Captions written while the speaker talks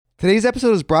Today's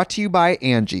episode is brought to you by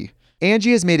Angie.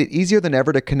 Angie has made it easier than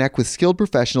ever to connect with skilled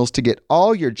professionals to get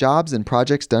all your jobs and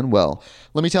projects done well.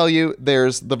 Let me tell you,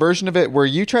 there's the version of it where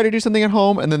you try to do something at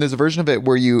home, and then there's a version of it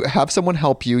where you have someone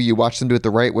help you, you watch them do it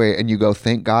the right way, and you go,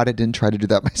 thank God I didn't try to do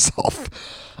that myself.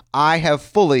 I have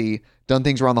fully done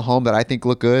things around the home that I think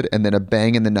look good, and then a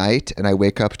bang in the night, and I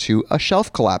wake up to a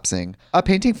shelf collapsing, a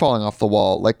painting falling off the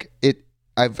wall.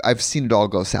 I've seen it all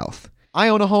go south. I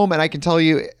own a home, and I can tell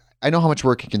you, I know how much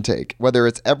work it can take. Whether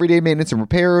it's everyday maintenance and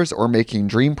repairs or making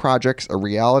dream projects a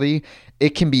reality,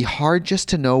 it can be hard just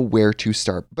to know where to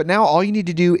start. But now all you need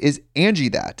to do is Angie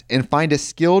that and find a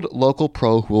skilled local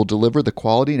pro who will deliver the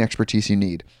quality and expertise you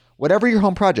need. Whatever your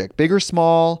home project, big or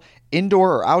small,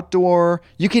 indoor or outdoor,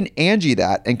 you can Angie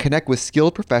that and connect with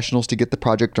skilled professionals to get the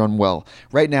project done well.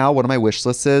 Right now, one of my wish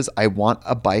lists is I want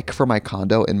a bike for my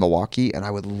condo in Milwaukee, and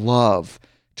I would love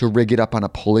to rig it up on a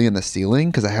pulley in the ceiling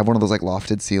because I have one of those like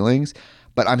lofted ceilings,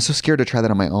 but I'm so scared to try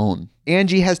that on my own.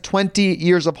 Angie has 20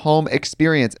 years of home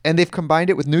experience, and they've combined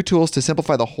it with new tools to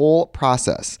simplify the whole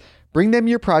process. Bring them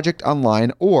your project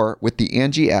online or with the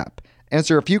Angie app.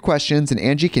 Answer a few questions and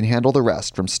Angie can handle the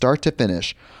rest from start to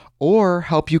finish, or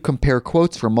help you compare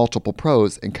quotes from multiple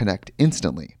pros and connect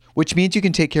instantly, which means you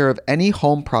can take care of any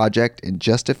home project in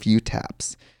just a few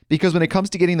taps. Because when it comes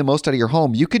to getting the most out of your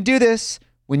home, you can do this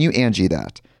when you Angie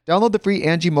that. Download the free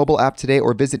Angie mobile app today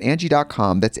or visit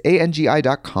Angie.com. That's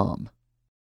ANGI.com.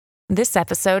 This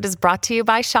episode is brought to you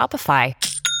by Shopify.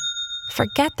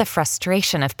 Forget the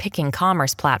frustration of picking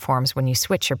commerce platforms when you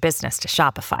switch your business to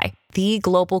Shopify, the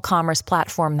global commerce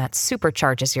platform that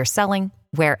supercharges your selling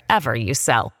wherever you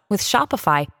sell. With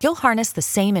Shopify, you'll harness the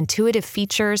same intuitive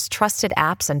features, trusted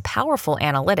apps, and powerful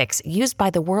analytics used by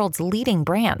the world's leading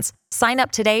brands. Sign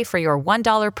up today for your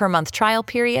 $1 per month trial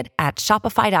period at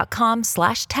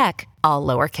shopify.com/tech, all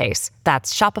lowercase.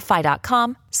 That's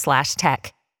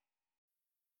shopify.com/tech.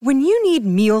 When you need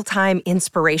mealtime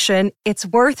inspiration, it's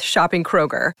worth shopping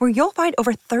Kroger, where you'll find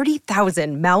over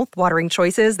 30,000 mouth-watering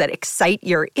choices that excite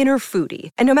your inner foodie.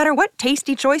 And no matter what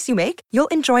tasty choice you make, you'll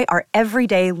enjoy our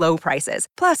everyday low prices,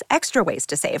 plus extra ways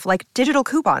to save, like digital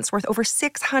coupons worth over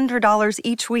 $600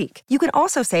 each week. You can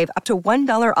also save up to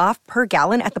 $1 off per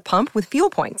gallon at the pump with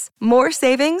fuel points. More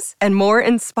savings and more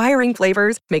inspiring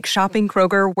flavors make shopping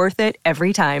Kroger worth it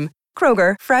every time.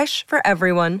 Kroger, fresh for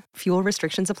everyone. Fuel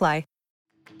restrictions apply.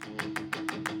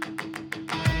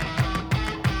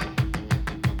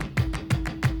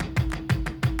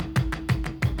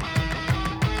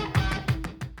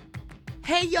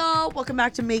 Hey y'all, welcome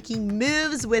back to Making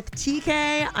Moves with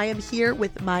TK. I am here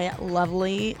with my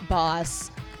lovely boss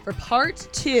for part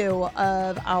 2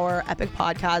 of our epic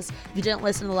podcast. If you didn't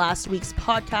listen to last week's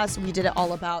podcast, we did it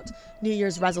all about New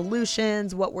Year's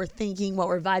resolutions, what we're thinking, what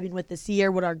we're vibing with this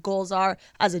year, what our goals are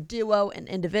as a duo and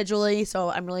individually.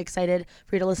 So I'm really excited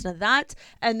for you to listen to that.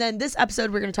 And then this episode,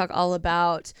 we're going to talk all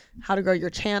about how to grow your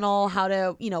channel, how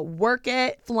to, work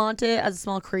it, flaunt it as a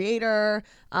small creator,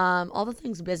 all the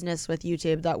things business with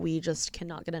YouTube that we just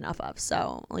cannot get enough of.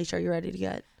 So Alicia, are you ready to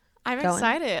get I'm going?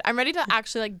 excited. I'm ready to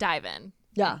actually dive in.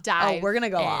 Yeah. We're going to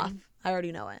go off. I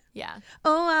already know it. Yeah.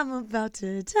 Oh, I'm about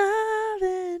to dive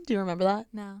in. Do you remember that?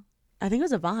 No. I think it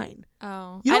was a Vine.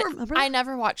 Oh. You don't remember? I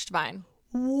never watched Vine.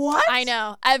 What? I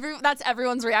know. That's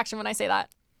everyone's reaction when I say that.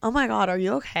 Oh my God, are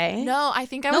you okay? No, I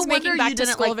think I was making back to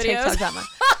school videos. TikTok that much.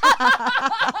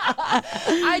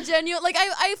 I genuinely,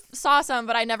 I saw some,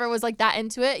 but I never was like that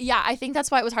into it. Yeah, I think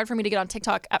that's why it was hard for me to get on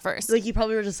TikTok at first. Like you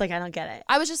probably were just like, I don't get it.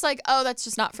 I was just like, oh, that's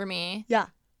just not for me. Yeah.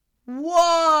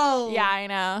 Whoa. Yeah, I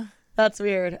know. That's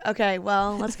weird. Okay,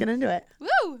 well, let's get into it.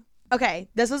 Woo! Okay,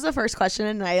 this was the first question,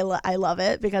 and I love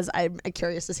it because I'm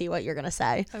curious to see what you're going to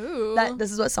say. Ooh.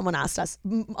 This is what someone asked us.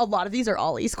 A lot of these are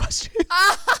Ollie's questions.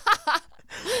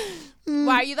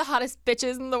 Why are you the hottest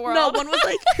bitches in the world? No, one was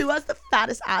like, who has the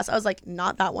fattest ass? I was like,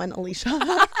 not that one, Alicia.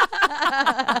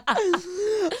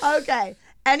 Okay.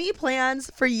 Any plans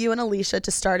for you and Alicia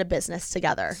to start a business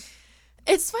together?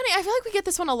 It's funny. I feel like we get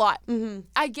this one a lot. Mm-hmm.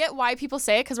 I get why people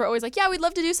say it because we're always like, yeah, we'd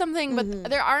love to do something,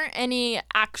 but there aren't any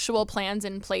actual plans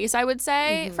in place, I would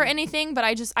say, for anything. But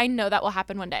I know that will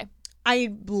happen one day.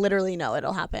 I literally know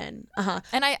it'll happen.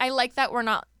 And I like that we're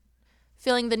not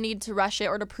feeling the need to rush it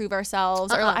or to prove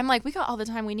ourselves. Or I'm like, we got all the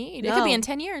time we need. It could be in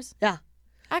 10 years. Yeah.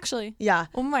 Actually. Yeah.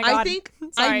 Oh my God. I think,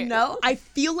 I know, I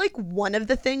feel like one of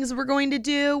the things we're going to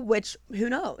do, which who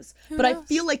knows? I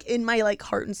feel like in my like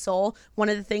heart and soul, one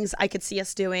of the things I could see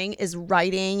us doing is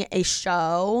writing a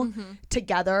show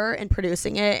together and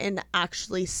producing it and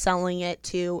actually selling it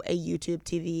to a YouTube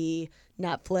TV,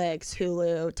 Netflix,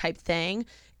 Hulu type thing.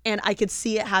 And I could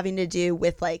see it having to do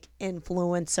with like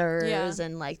influencers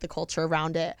and like the culture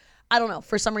around it. I don't know.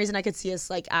 For some reason, I could see us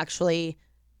like actually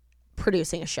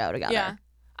producing a show together. Yeah.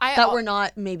 We're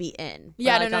not maybe in.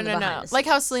 Yeah, like, no. Like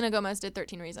how Selena Gomez did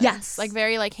 13 Reasons. Yes. Like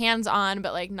very like hands-on,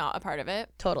 but like not a part of it.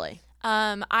 Totally.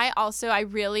 I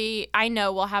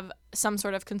know we'll have some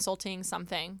sort of consulting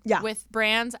something with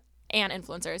brands and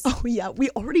influencers. Oh yeah, we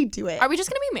already do it. Are we just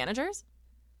gonna be managers?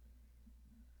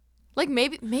 Like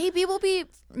maybe we'll be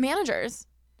managers.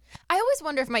 I always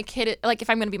wonder if my kid, like if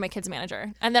I'm gonna be my kid's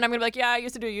manager, and then I'm gonna be like, yeah, I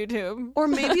used to do YouTube. Or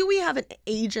maybe we have an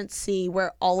agency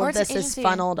where all of this is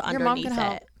funneled Your mom underneath can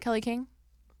help. it. Kelly King.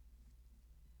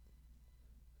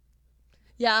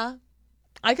 Yeah,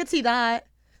 I could see that.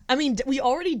 I mean, we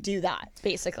already do that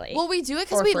basically. Well, we do it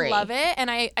because for we free. love it, and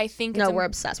I think no, we're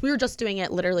obsessed. We were just doing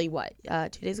it literally 2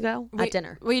 days ago at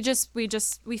dinner. We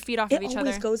feed off of each It other.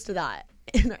 always goes to that,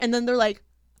 and then they're like,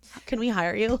 "Can we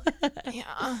hire you?"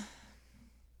 Yeah.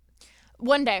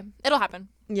 One day it'll happen.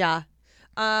 Yeah.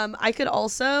 I could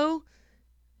also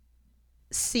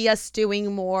see us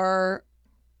doing more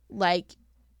like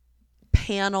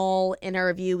panel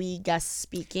interviewee guest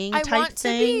speaking type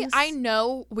things. I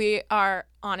know we are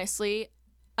honestly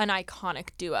an iconic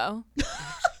duo.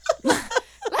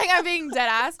 Like I'm being dead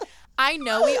ass. I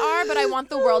know we are, but I want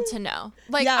the world to know.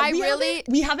 Like yeah,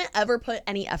 we haven't ever put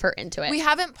any effort into it. We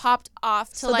haven't popped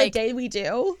off to so like the day we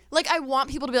do. Like I want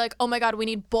people to be like, oh my God, we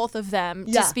need both of them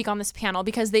to speak on this panel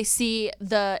because they see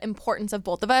the importance of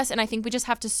both of us. And I think we just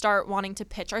have to start wanting to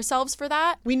pitch ourselves for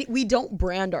that. We don't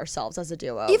brand ourselves as a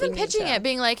duo. Even pitching it,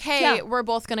 being like, hey, we're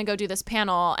both going to go do this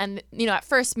panel. And, you know, at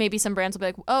first, maybe some brands will be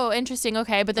like, oh, interesting.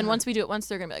 Okay. But then once we do it once,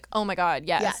 they're going to be like, oh my God,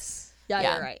 yes. Yes.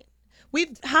 Yeah, you're right.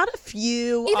 We've had a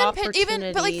few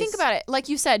opportunities. But like think about it. Like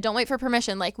you said, don't wait for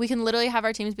permission. Like we can literally have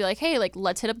our teams be like, hey, like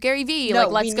let's hit up Gary Vee. Like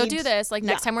let's go do this. Like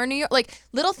next time we're in New York. Like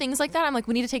little things like that. I'm like,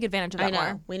 we need to take advantage of that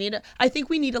more. I think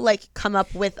we need to like come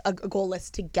up with a goal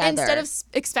list together instead of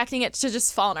expecting it to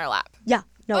just fall in our lap. Yeah.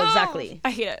 No, exactly.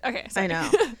 I hate it. Okay. Sorry. I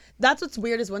know. That's what's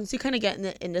weird is once you kind of get in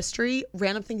the industry,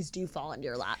 random things do fall into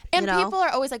your lap. And people are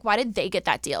always like, why did they get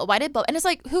that deal? Why did and it's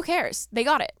like, who cares? They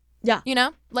got it. Yeah. You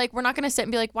know? Like we're not gonna sit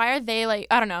and be like, why are they like,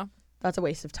 I don't know. That's a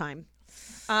waste of time.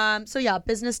 So yeah,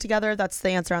 business together. That's the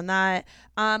answer on that.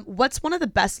 What's one of the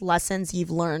best lessons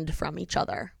you've learned from each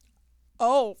other?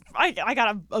 Oh, I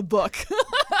got a book.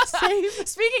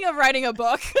 Speaking of writing a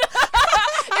book,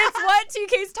 it's what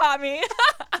TK's taught me.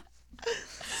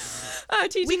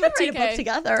 We could write a book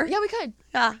together. Yeah, we could.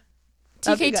 Yeah.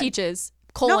 TK teaches, :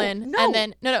 and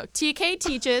then TK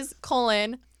teaches, :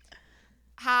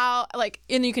 how, like,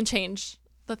 and you can change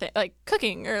the thing, like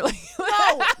cooking or like.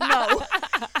 No.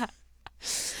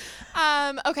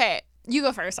 Okay, you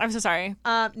go first. I'm so sorry.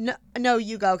 No,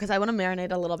 you go because I want to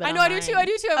marinate a little bit. I know, I do too. I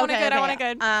want it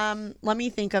good. Let me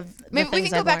think of. Maybe we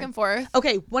can go back and forth.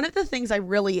 Okay, one of the things I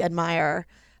really admire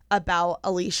about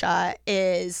Alicia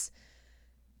is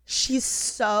she's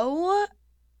so.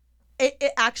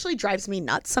 It actually drives me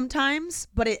nuts sometimes,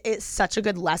 but it's such a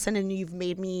good lesson, and you've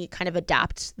made me kind of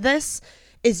adapt this.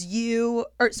 You've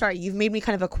made me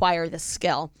kind of acquire this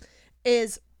skill.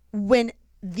 Is when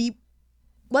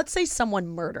let's say someone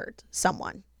murdered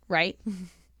someone, right?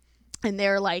 And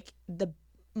they're like the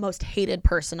most hated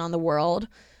person on the world.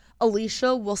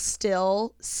 Alicia will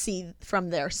still see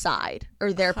from their side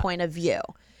or their point of view.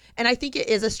 And I think it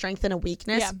is a strength and a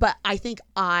weakness, but I think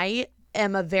I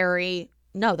am they're in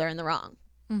the wrong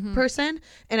person.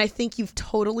 And I think you've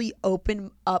totally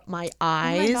opened up my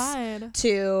eyes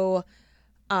to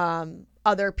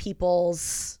other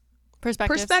people's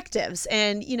perspectives.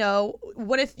 And, you know,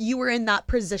 what if you were in that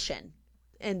position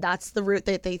and that's the route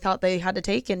that they thought they had to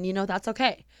take, and, you know, that's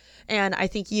okay. And I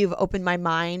think you've opened my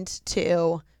mind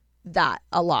to that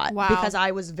a lot. Wow. Because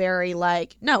I was very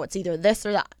like, no, it's either this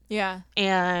or that. Yeah.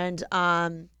 And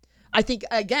I think,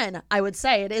 again, I would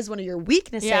say it is one of your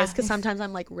weaknesses because sometimes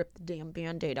I'm like, rip the damn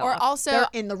Band-Aid off. Or also, they're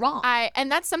in the wrong.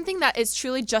 And that's something that is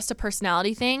truly just a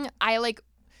personality thing. I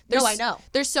know.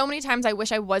 There's so many times I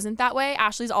wish I wasn't that way.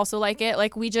 Ashley's also like it.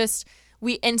 Like we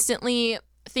instantly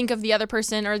think of the other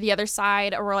person or the other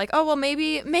side, or we're like, oh, well,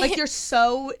 maybe. Like you're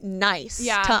so nice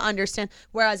to understand.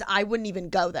 Whereas I wouldn't even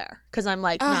go there because I'm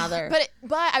like, But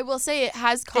I will say it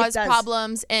has caused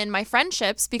problems in my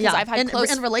friendships because I've had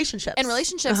in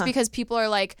relationships. Because people are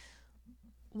like,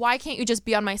 why can't you just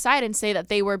be on my side and say that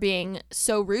they were being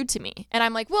so rude to me? And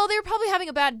I'm like, well, they were probably having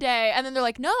a bad day. And then they're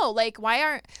like, no, like, why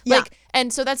aren't like,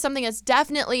 and so that's something that's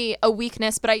definitely a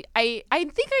weakness, but I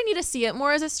think I need to see it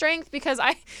more as a strength because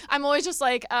I'm always just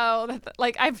like, oh,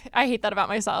 like I hate that about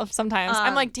myself sometimes.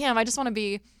 I'm like, damn, I just want to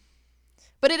be,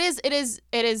 but it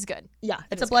is good. Yeah.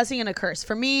 It's a blessing and a curse.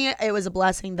 For me, it was a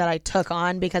blessing that I took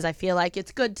on because I feel like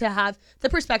it's good to have the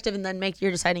perspective and then make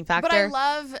your deciding factor. But I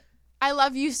love I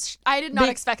love you. I did not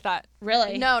expect that.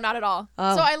 Really? No, not at all.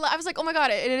 Oh. So I was like, oh my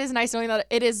God, it is nice knowing that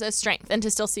it is a strength and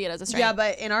to still see it as a strength. Yeah,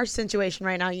 but in our situation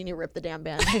right now, you need to rip the damn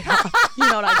Band-Aid off. You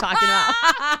know what I'm talking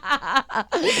about.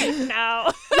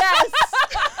 No. Yes.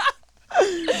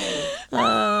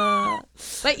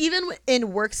 But even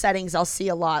in work settings, I'll see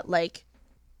a lot like,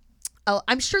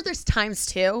 I'm sure there's times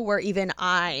too where even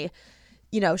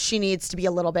she needs to be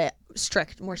a little bit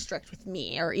more strict with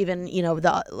me, or even,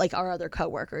 our other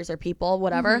coworkers or people,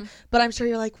 whatever. But I'm sure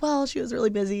you're like, well, she was really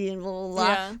busy and blah, blah, blah.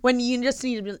 Yeah. When you just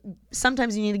need to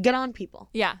sometimes you need to get on people.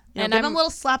 Yeah. And give them a little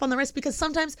slap on the wrist, because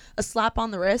sometimes a slap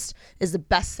on the wrist is the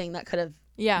best thing that could have.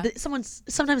 Yeah.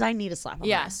 Sometimes I need a slap on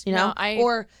the wrist,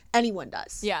 or anyone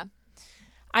does. Yeah.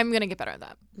 I'm going to get better at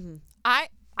that.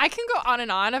 I can go on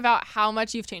and on about how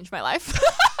much you've changed my life.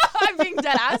 I'm being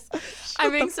dead ass.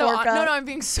 I'm being so I'm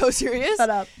being so serious. Shut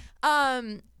up.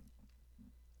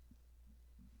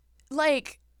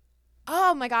 Like,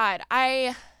 oh my God,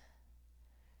 I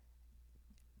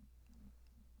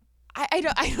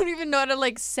don't even know how to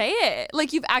like say it.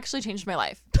 Like, you've actually changed my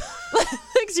life.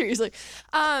 Like, seriously.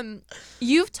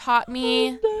 You've taught me.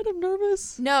 I'm dead. I'm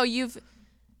nervous. No,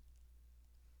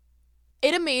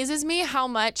 it amazes me how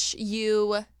much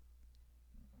you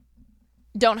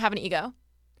don't have an ego.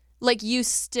 Like, you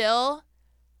still,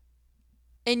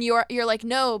 and you're like,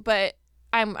 no, but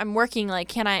I'm working. Like,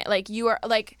 can I, like, you are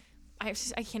like, I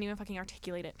can't even fucking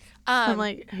articulate it. I'm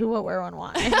like, who, what, where, when,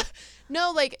 why?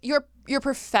 No, like, your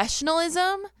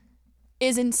professionalism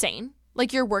is insane.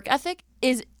 Like, your work ethic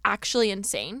is actually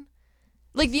insane.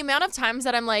 Like, the amount of times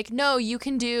that I'm like, no, you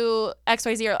can do X,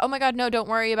 Y, Z, or, oh my God, no, don't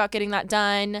worry about getting that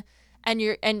done. And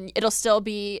it'll still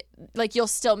be like, you'll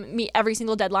still meet every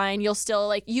single deadline. You'll still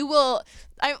like,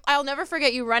 I'll never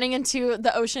forget you running into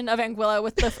the ocean of Anguilla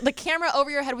with the camera over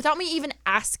your head without me even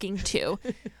asking to.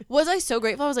 Was I so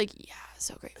grateful? I was like, yeah,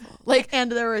 so grateful. Like,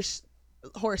 and there was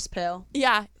horse pail.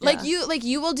 Yeah. Like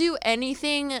you will do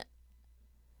anything.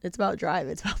 It's about drive.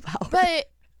 It's about power. But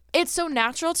it's so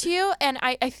natural to you. And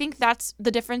I think that's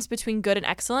the difference between good and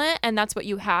excellent. And that's what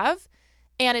you have.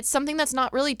 And it's something that's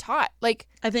not really taught. Like,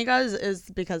 I think is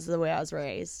because of the way I was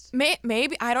raised.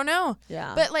 Maybe, I don't know.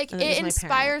 Yeah. But like, it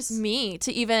inspires me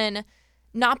to even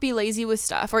not be lazy with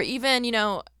stuff, or even,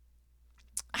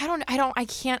 I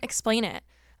can't explain it.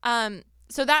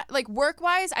 So that, like,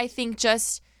 work-wise, I think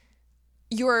just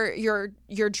your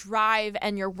drive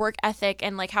and your work ethic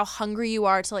and like how hungry you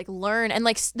are to like learn, and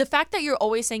like the fact that you're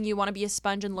always saying you want to be a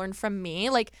sponge and learn from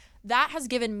me, like, that has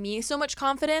given me so much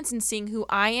confidence in seeing who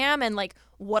I am and like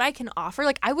what I can offer.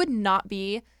 Like, I would not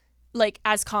be like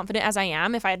as confident as I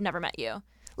am if I had never met you.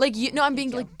 Like, I'm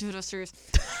being like, dude, serious.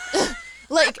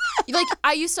 like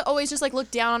I used to always just like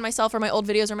look down on myself or my old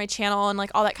videos or my channel and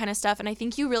like all that kind of stuff. And I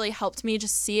think you really helped me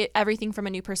just see everything from a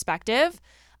new perspective.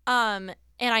 And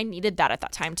I needed that at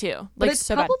that time too. Like, but it's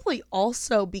so probably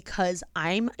also because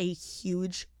I'm a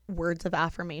huge words of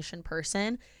affirmation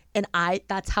person. And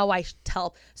that's how I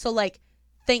tell. So like,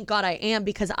 thank God I am,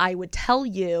 because I would tell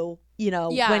you,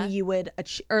 when you would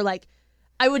or like,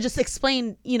 I would just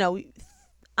explain,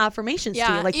 affirmations to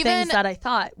you, like things that I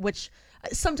thought, which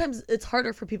sometimes it's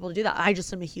harder for people to do that. I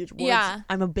just am a huge words. Yeah.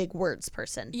 I'm a big words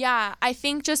person. Yeah. I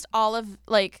think just all of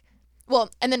like, well,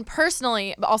 and then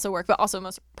personally, but also work, but also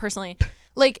most personally,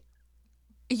 like,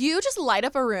 you just light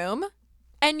up a room.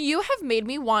 And you have made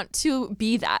me want to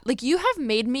be that. Like, you have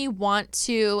made me want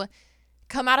to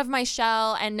come out of my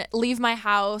shell and leave my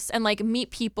house and like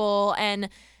meet people. And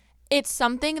it's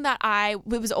something that it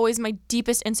was always my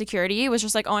deepest insecurity. It was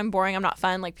just like, oh, I'm boring, I'm not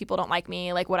fun, like people don't like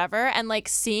me, like whatever. And like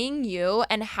seeing you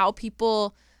and how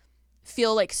people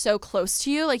feel like so close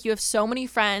to you, like you have so many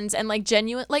friends and like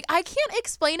genuine, like I can't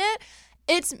explain it.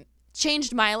 It's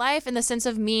changed my life in the sense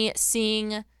of me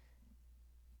seeing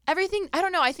everything. I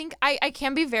don't know. I think I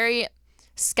can be very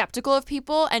skeptical of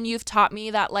people, and you've taught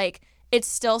me that like it's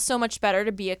still so much better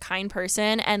to be a kind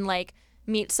person and like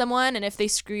meet someone, and if they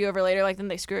screw you over later, like then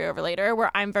they screw you over later, where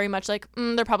I'm very much like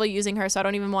they're probably using her, so I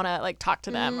don't even want to like talk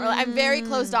to them, or like, I'm very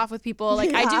closed off with people.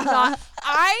 Like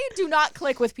I do not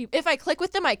click with people. If I click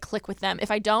with them, I click with them.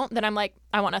 If I don't, then I'm like,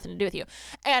 I want nothing to do with you,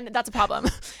 and that's a problem.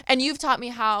 And you've taught me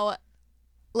how,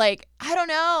 like, I don't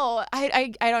know,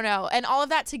 I don't know, and all of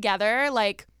that together,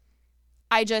 like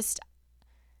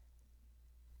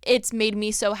it's made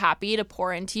me so happy to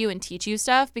pour into you and teach you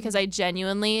stuff, because I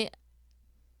genuinely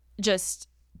it's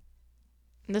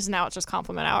just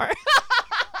compliment hour.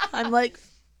 I'm like,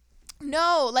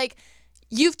 no, like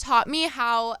you've taught me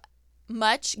how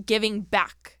much giving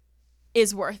back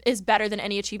is better than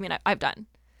any achievement I've done.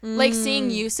 Like seeing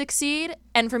you succeed,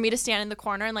 and for me to stand in the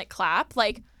corner and like clap,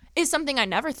 like is something I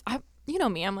never you know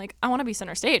me, I'm like, I want to be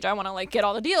center stage. I want to like get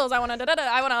all the deals. I want to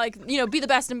I want to like, you know, be the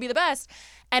best and be the best.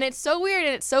 And it's so weird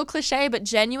and it's so cliche, but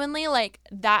genuinely like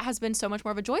that has been so much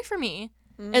more of a joy for me.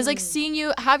 Is like seeing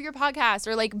you have your podcast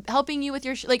or like helping you with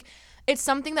your like it's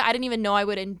something that I didn't even know I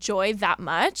would enjoy that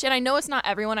much. And I know it's not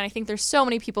everyone. And I think there's so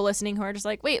many people listening who are just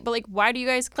like, wait, but like, why do you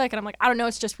guys click? And I'm like, I don't know.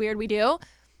 It's just weird. We do.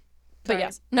 But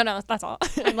yes, no, that's all.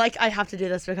 I'm like, I have to do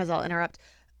this because I'll interrupt.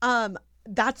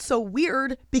 That's so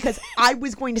weird because I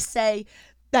was going to say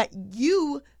that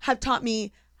you have taught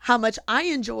me how much I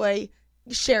enjoy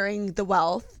sharing the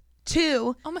wealth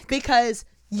too. Oh my God. Because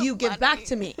you give back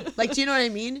to me. Like, do you know what I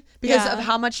mean? Because of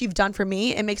how much you've done for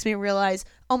me, it makes me realize,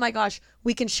 oh my gosh,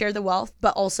 we can share the wealth,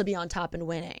 but also be on top and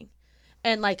winning.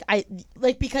 And like,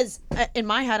 because in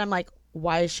my head, I'm like,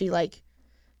 why does she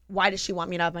want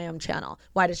me to have my own channel?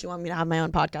 Why does she want me to have my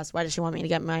own podcast? Why does she want me to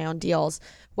get my own deals?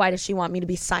 Why does she want me to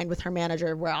be signed with her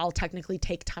manager where I'll technically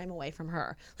take time away from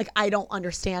her? Like, I don't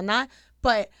understand that,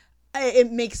 but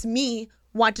it makes me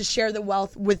want to share the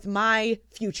wealth with my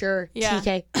future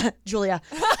TK, Julia,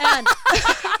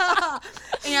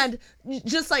 and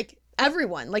just like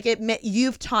everyone, like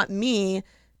you've taught me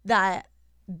that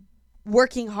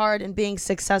working hard and being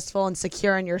successful and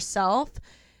secure in yourself,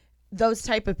 those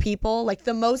type of people, like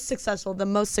the most successful, the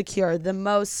most secure, the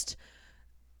most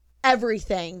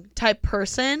everything type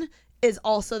person is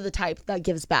also the type that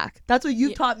gives back. That's what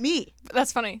you taught me.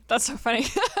 That's funny. That's so funny.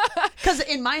 Because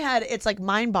in my head, it's like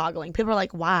mind boggling. People are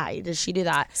like, why does she do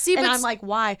that? See, and I'm like,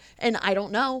 why? And I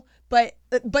don't know. But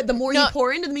the more you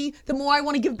pour into me, the more I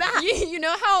want to give back. You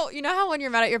know how when you're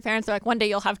mad at your parents, they're like, one day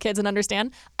you'll have kids and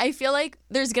understand. I feel like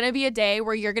there's going to be a day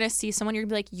where you're going to see someone, you're going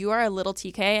to be like, you are a little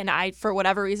TK. And I, for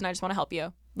whatever reason, I just want to help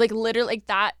you. Like literally like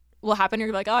that will happen. You're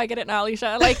gonna be like, oh, I get it now,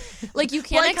 Alicia. Like you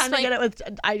can't explain.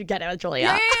 I get it with Julia.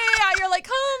 Yeah. You're like,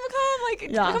 come,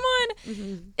 like, come on.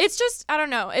 Mm-hmm. It's just, I don't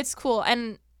know. It's cool,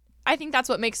 and I think that's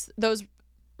what makes those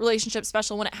relationships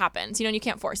special when it happens. You know, and you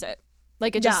can't force it.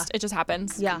 Like it just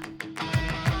happens. Yeah.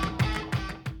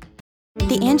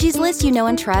 The Angie's List you know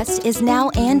and trust is now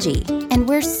Angie, and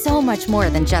we're so much more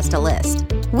than just a list.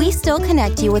 We still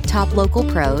connect you with top local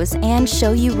pros and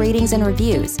show you ratings and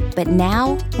reviews, but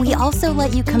now we also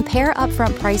let you compare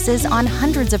upfront prices on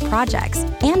hundreds of projects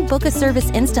and book a service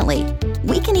instantly.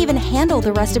 We can even handle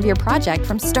the rest of your project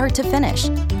from start to finish.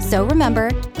 So remember,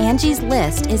 Angie's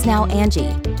List is now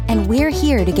Angie, and we're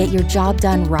here to get your job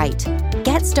done right.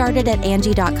 Get started at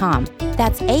Angie.com.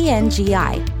 That's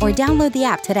ANGI, or download the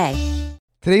app today.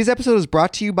 Today's episode is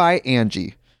brought to you by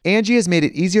Angie. Angie has made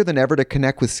it easier than ever to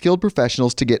connect with skilled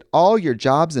professionals to get all your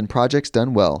jobs and projects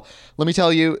done well. Let me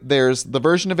tell you, there's the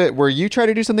version of it where you try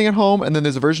to do something at home, and then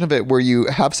there's a version of it where you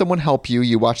have someone help you,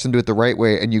 you watch them do it the right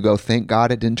way, and you go, thank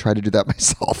God I didn't try to do that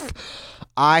myself.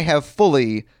 I have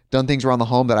fully done things around the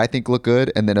home that I think look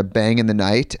good, and then a bang in the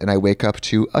night, and I wake up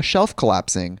to a shelf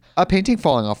collapsing, a painting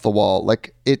falling off the wall.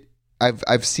 Like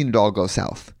I've seen it all go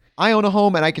south. I own a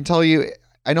home, and I can tell you,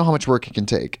 I know how much work it can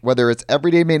take. Whether it's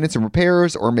everyday maintenance and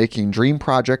repairs or making dream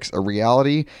projects a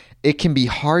reality, it can be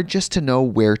hard just to know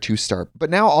where to start.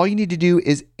 But now all you need to do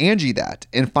is Angie that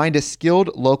and find a skilled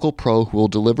local pro who will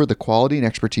deliver the quality and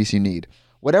expertise you need.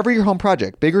 Whatever your home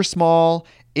project, big or small,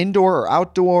 indoor or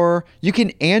outdoor, you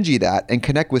can Angie that and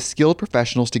connect with skilled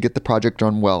professionals to get the project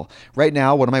done well. Right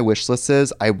now, one of my wish lists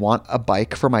is I want a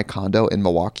bike for my condo in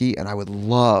Milwaukee, and I would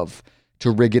love to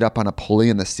rig it up on a pulley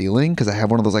in the ceiling because I have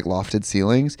one of those like lofted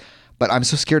ceilings, but I'm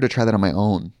so scared to try that on my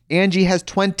own. Angie has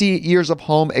 20 years of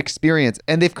home experience,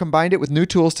 and they've combined it with new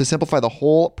tools to simplify the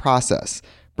whole process.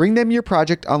 Bring them your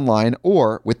project online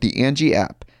or with the Angie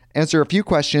app. Answer a few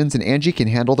questions and Angie can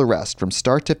handle the rest from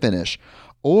start to finish,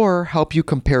 or help you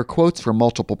compare quotes from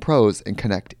multiple pros and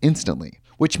connect instantly,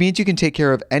 which means you can take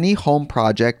care of any home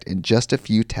project in just a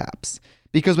few taps.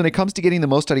 Because when it comes to getting the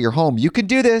most out of your home, you can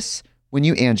do this when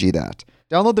you Angie that.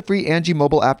 Download the free Angie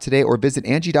mobile app today or visit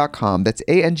Angie.com. That's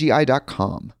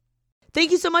ANGI.com.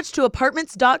 Thank you so much to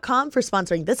Apartments.com for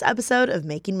sponsoring this episode of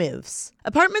Making Moves.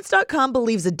 Apartments.com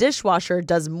believes a dishwasher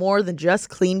does more than just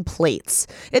clean plates.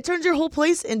 It turns your whole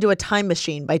place into a time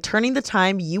machine by turning the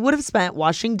time you would have spent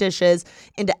washing dishes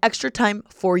into extra time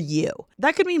for you.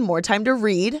 That could mean more time to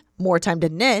read, more time to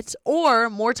knit, or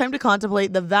more time to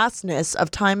contemplate the vastness of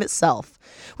time itself.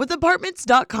 With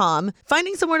Apartments.com,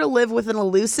 finding somewhere to live with an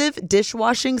elusive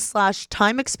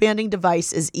dishwashing/time expanding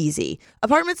device is easy.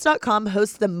 Apartments.com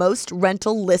hosts the most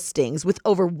rental listings with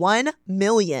over 1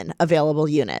 million available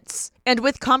units. And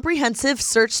with comprehensive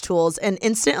search tools and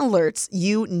instant alerts,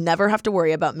 you never have to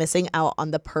worry about missing out on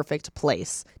the perfect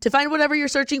place. To find whatever you're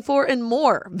searching for and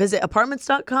more, visit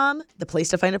Apartments.com, the place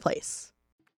to find a place.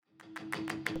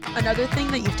 Another thing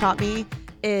that you've taught me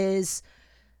is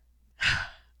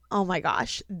oh my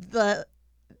gosh, the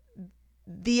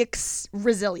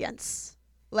resilience,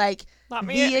 like Not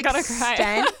me, the I gotta cry.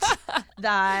 extent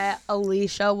that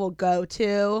Alicia will go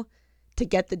to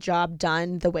get the job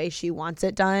done the way she wants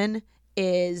it done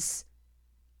is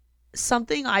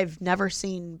something I've never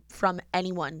seen from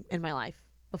anyone in my life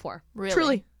before. Really?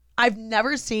 Truly. I've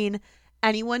never seen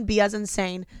anyone be as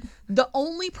insane. The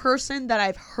only person that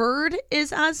I've heard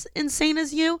is as insane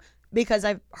as you, because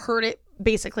I've heard it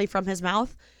basically from his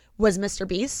mouth, was Mr.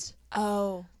 Beast.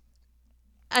 Oh.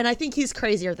 And I think he's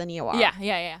crazier than you are.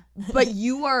 Yeah. But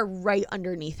you are right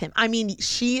underneath him. I mean,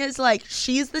 she's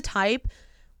the type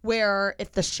where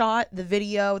if the shot, the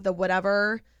video, the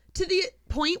whatever, to the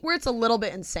point where it's a little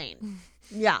bit insane.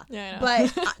 Yeah. Yeah, I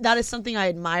know. But that is something I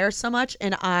admire so much,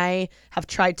 and I have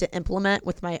tried to implement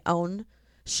with my own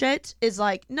shit, is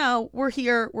like, no, we're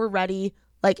here, we're ready.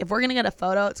 Like, if we're going to get a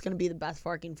photo, it's going to be the best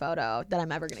fucking photo that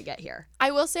I'm ever going to get here.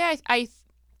 I will say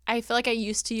I feel like I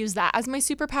used to use that as my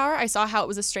superpower. I saw how it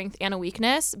was a strength and a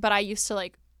weakness, but I used to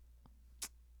like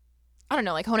hone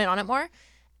in on it more.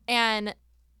 And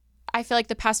I feel like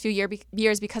the past few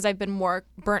years, because I've been more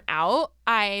burnt out,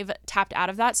 I've tapped out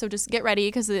of that. So just get ready,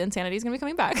 because the insanity is going to be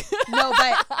coming back. No,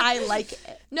 but I like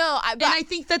it. No, And I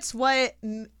think that's what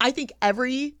I think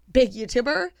every big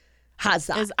YouTuber has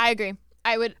that. I agree.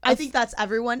 I think that's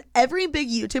everyone. Every big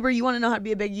YouTuber, you want to know how to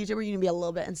be a big YouTuber, you need to be a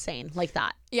little bit insane like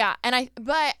that. Yeah,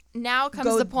 but now comes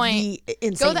Go the point. the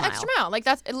insane Go the mile. extra mile. Like,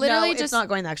 that's literally No, just it's not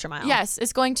going the extra mile. Yes,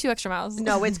 it's going 2 extra miles.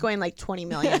 No, it's going like 20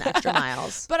 million extra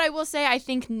miles. But I will say, I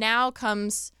think now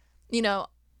comes,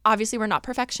 obviously we're not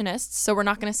perfectionists, so we're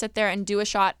not going to sit there and do a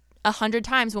shot 100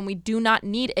 times when we do not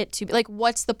need it to be. Like,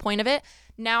 what's the point of it?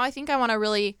 Now I think I want to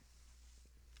really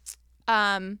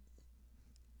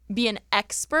be an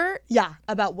expert Yeah,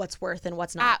 about what's worth and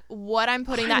what's not. at what I'm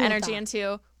putting I that love energy that.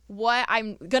 into, what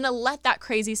I'm going to let that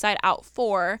crazy side out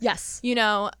for. Yes.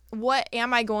 What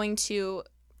am I going to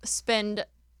spend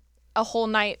a whole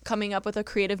night coming up with a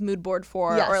creative mood board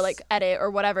for, Yes. or like edit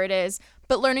or whatever it is,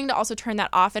 but learning to also turn that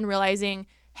off and realizing,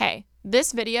 hey,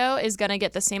 this video is going to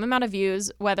get the same amount of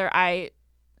views whether I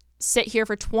sit here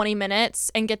for 20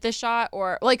 minutes and get this shot,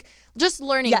 or like just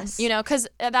learning, Yes. because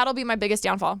that'll be my biggest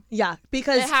downfall. Yeah,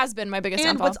 because It has been my biggest and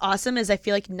downfall. what's awesome is I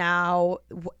feel like now,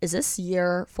 is this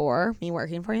year 4 me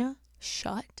working for you?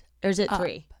 Shut Or is it up.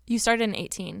 3? You started in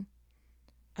 18,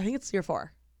 I think it's year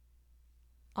 4.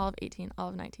 all of 18, all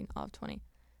of 19, all of 20.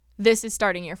 This is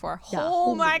starting year 4. Yeah.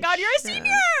 Oh my Holy God, you're a shit.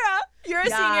 senior. You're a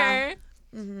Yeah.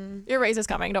 senior. Your raise is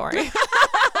coming. Don't worry.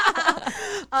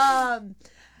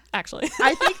 Actually,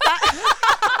 I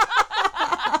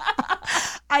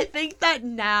think that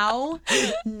now,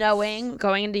 knowing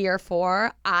going into year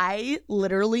 4, I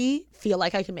literally feel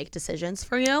like I can make decisions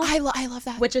for you, I love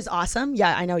that. which is awesome.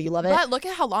 Yeah, I know you love it. But look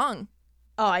at how long.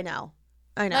 Oh, I know.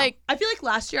 Like- I feel like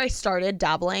last year I started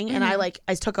dabbling, and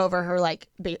I took over her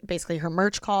basically her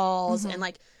merch calls and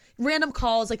like random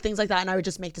calls, like things like that, and I would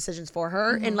just make decisions for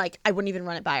her, and like I wouldn't even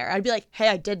run it by her. I'd be like, "Hey,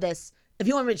 I did this. If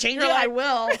you want me to change it, I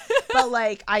will." But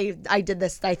like I did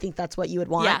this. I think that's what you would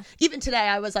want. Yeah. Even today,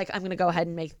 I was like, I'm gonna go ahead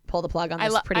and pull the plug on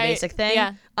this pretty basic thing.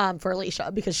 yeah. For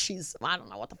Alicia, because I don't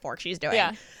know what the fork she's doing.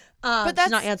 Yeah. But that's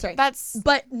she's not answering. That's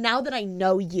But now that I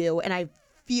know you and I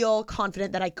feel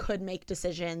confident that I could make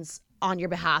decisions on your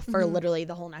behalf for literally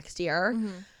the whole next year,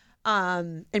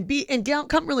 and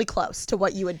come really close to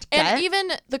what you would get. and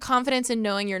even the confidence in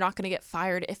knowing you're not going to get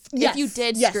fired if you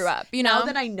did yes. screw up. Now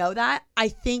that I know that, I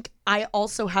think I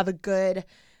also have a good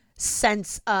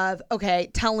sense of, okay,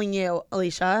 telling you,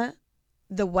 Alicia,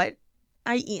 the what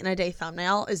I eat in a day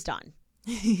thumbnail is done.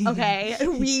 Okay,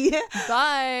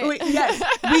 Bye.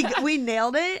 we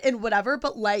nailed it and whatever,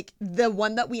 but like the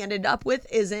one that we ended up with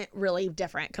isn't really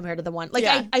different compared to the one. Like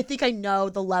Yeah. I think I know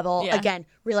the level, Yeah. again,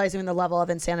 realizing the level of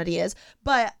insanity is,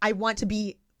 but I want to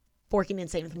be forking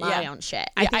insane with my Yeah. own shit.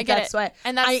 Yeah, I think I get that's it. what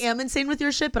And that's- I am insane with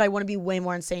your shit, but I want to be way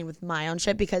more insane with my own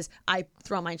shit because I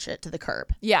throw my shit to the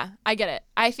curb. Yeah, I get it.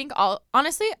 I think all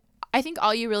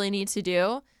you really need to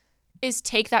do is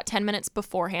take that 10 minutes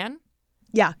beforehand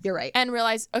Yeah, you're right. and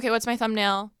realize, okay, what's my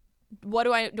thumbnail? What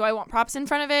do I want props in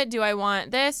front of it? Do I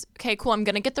want this? Okay, cool. I'm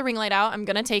going to get the ring light out. I'm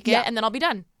going to take it Yeah. and then I'll be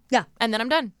done. Yeah. And then I'm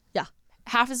done. Yeah.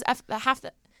 Half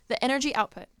the energy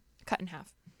output cut in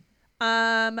half.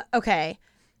 Okay.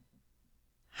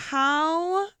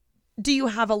 How do you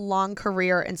have a long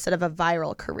career instead of a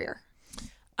viral career?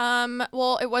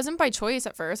 Well, it wasn't by choice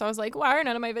at first. I was like, why are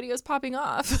none of my videos popping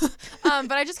off?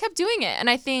 But I just kept doing it. And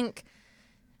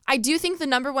I do think the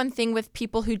number one thing with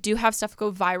people who do have stuff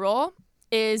go viral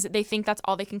is they think that's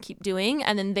all they can keep doing.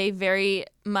 And then they very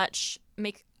much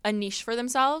make a niche for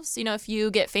themselves. You know, if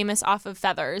you get famous off of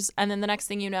feathers and then the next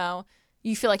thing you know,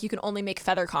 you feel like you can only make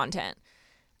feather content.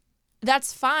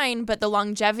 That's fine, but the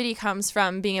longevity comes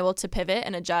from being able to pivot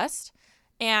and adjust.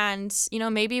 And, you know,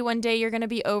 maybe one day you're going to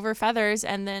be over feathers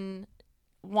and then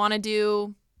want to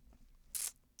do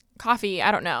coffee. I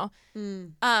don't know.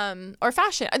 Or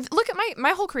fashion. Look at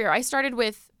my whole career. I started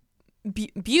with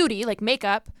beauty, like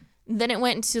makeup. Then it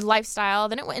went into lifestyle.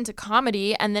 Then it went into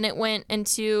comedy. And then it went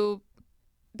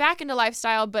back into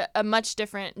lifestyle, but a much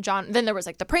different genre. Then there was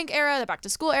like the prank era, the back to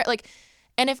school era. Like,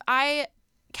 and if I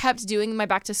kept doing my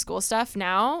back to school stuff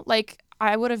now, like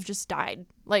I would have just died.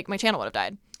 Like my channel would have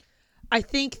died. I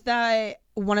think that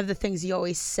one of the things you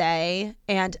always say,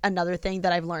 and another thing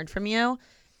that I've learned from you,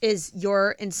 is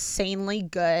you're insanely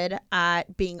good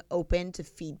at being open to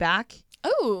feedback.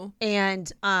 Oh.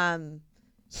 And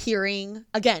hearing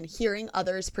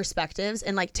others' perspectives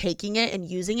and like taking it and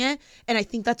using it. And I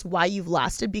think that's why you've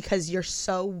lasted, because you're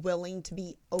so willing to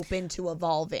be open to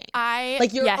evolving.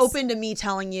 You're open to me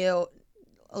telling you,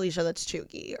 Alicia, that's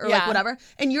chuggy, or like whatever.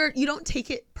 And you don't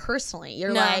take it personally.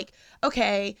 You're like,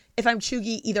 okay, if I'm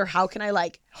chuggy, either how can I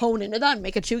like hone into that and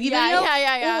make a chuggy video?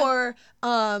 Yeah. Or,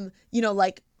 you know,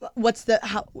 like what's the,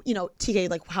 how, you know, TK,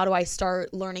 like how do I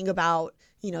start learning about,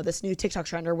 you know, this new TikTok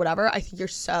trend or whatever? I think you're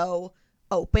so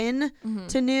open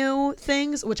to new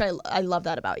things, which I love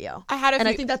that about you.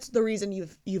 I think that's the reason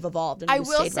you've evolved and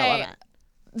stayed relevant.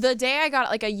 The day I got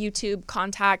like a YouTube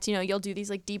contact, you know, you'll do these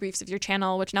like debriefs of your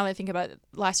channel, which now that I think about it,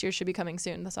 last year should be coming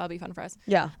soon. That'll be fun for us.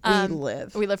 Yeah, we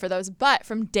live for those. But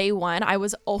from day one, I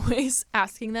was always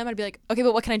asking them. I'd be like, okay,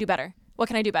 but what can I do better? What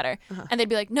can I do better? And they'd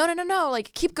be like, no.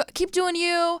 Like keep doing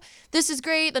you. This is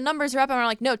great. The numbers are up. And I'm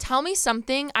like, no, tell me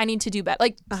something I need to do better.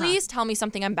 Like, please tell me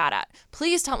something I'm bad at.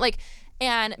 Please tell like.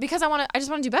 And because I just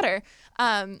want to do better.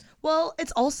 Well,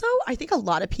 it's also, I think a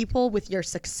lot of people with your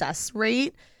success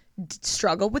rate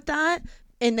struggle with that,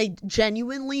 and they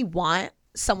genuinely want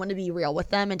someone to be real with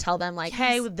them and tell them like,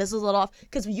 hey, this is a little off,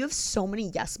 because you have so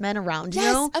many yes men around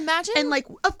you. Imagine. And like,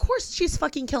 of course she's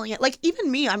fucking killing it. Like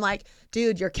even me, I'm like,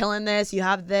 dude, you're killing this, you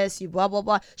have this, you blah blah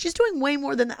blah. She's doing way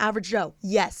more than the average Joe.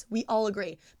 Yes, we all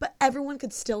agree, but everyone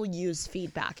could still use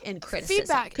feedback and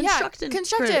criticism.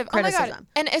 Constructive. Oh my god.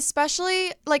 And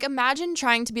especially like, imagine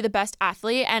trying to be the best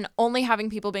athlete and only having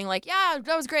people being like, yeah,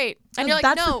 that was great, and you're like,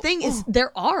 that's no. The thing is,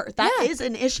 that is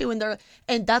an issue,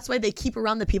 and that's why they keep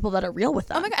around the people that are real with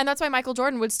them. Oh my god. And that's why Michael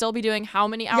Jordan would still be doing how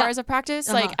many hours of practice,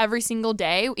 like every single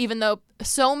day, even though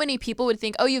so many people would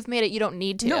think, oh, you've made it, you don't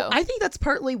need to. No, I think that's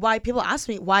partly why people ask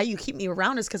me why you keep me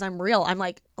around, is because I'm real. I'm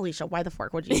like, Alicia, why the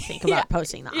fuck would you think about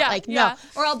posting that? No.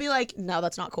 Or I'll be like, no,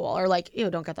 that's not cool. Or like, ew,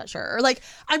 don't get that shirt. Or like,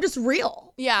 I'm just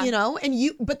real. Yeah. You know?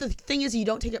 But the thing is, you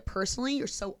don't take it personally. You're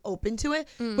so open to it,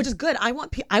 which is good. I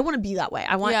want to be that way.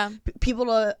 I want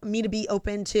me to be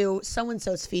open to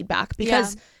so-and-so's feedback,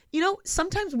 because you know,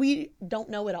 sometimes we don't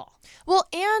know it all. Well,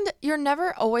 and you're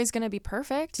never always going to be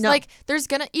perfect. No. Like there's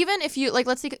going to, even if you like,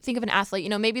 let's think of an athlete, you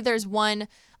know, maybe there's one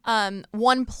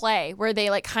play where they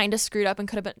like kind of screwed up and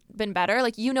could have been better.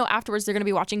 Like, you know, afterwards they're going to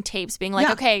be watching tapes being like,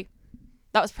 okay,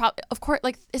 that was probably, of course,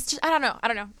 like, it's just, I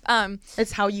don't know.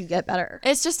 It's how you get better.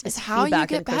 It's how you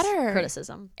get better.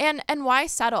 Criticism. And why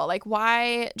settle? Like,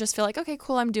 why just feel like, okay,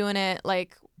 cool, I'm doing it.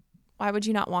 Like, why would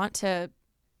you not want to,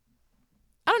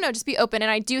 I don't know, just be open. And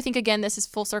I do think, again, this is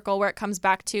full circle where it comes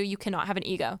back to, you cannot have an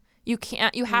ego. You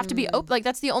have to be open. Like,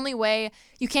 that's the only way.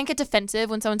 You can't get defensive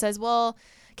when someone says, well,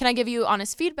 can I give you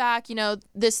honest feedback? You know,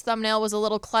 this thumbnail was a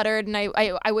little cluttered and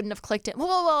I wouldn't have clicked it.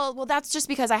 Well, that's just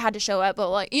because I had to show up.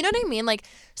 But like, you know what I mean? Like,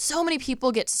 so many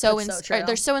people get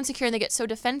they're so insecure and they get so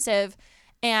defensive,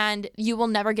 and you will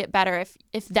never get better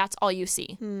if that's all you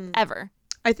see ever.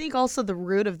 I think also the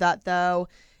root of that, though,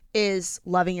 is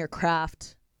loving your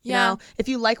craft. You know, if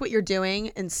you like what you're doing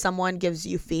and someone gives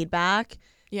you feedback,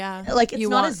 like, it's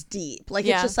not as deep. Like,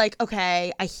 it's just like,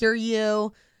 okay, I hear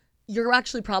you. You're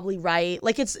actually probably right.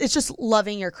 Like, it's just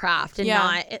loving your craft and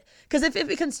not, because if it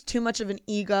becomes too much of an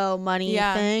ego money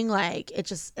thing, like,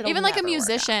 it'll even like a never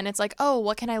musician, it's like, oh,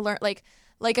 what can I learn? Like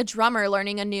a drummer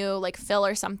learning a new like fill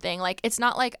or something. Like, it's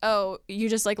not like, oh, you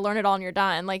just like learn it all and you're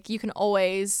done. Like, you can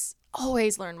always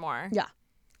learn more. Yeah,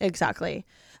 exactly.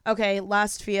 Okay,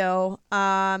 last few.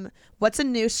 What's a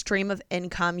new stream of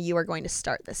income you are going to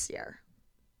start this year?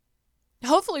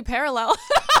 Hopefully Parallel.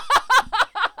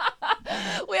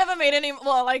 We haven't made any.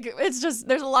 Well, like, it's just,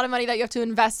 there's a lot of money that you have to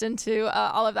invest into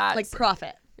all of that. Like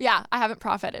profit. Yeah, I haven't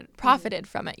profited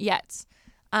from it yet.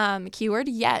 Keyword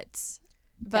yet,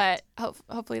 but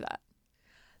hopefully that.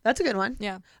 That's a good one.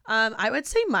 Yeah. I would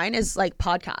say mine is like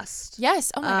podcast.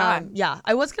 Yes. Oh my God. Yeah.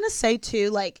 I was gonna say too,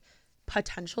 like,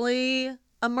 potentially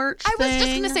a merch I was just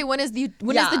thing. gonna say, when is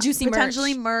the juicy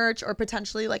potentially merch? merch or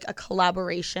potentially like a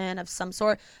collaboration of some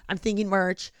sort. I'm thinking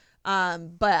merch.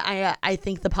 But I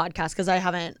think the podcast, because I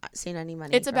haven't seen any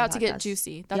money. It's from about to get podcasts.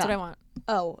 juicy. That's Yeah. what I want.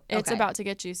 Oh, okay. It's about to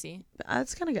get juicy.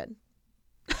 That's kind of good.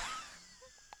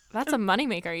 That's a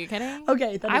moneymaker. Are you kidding?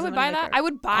 Okay, that I is a would buy that. moneymaker. I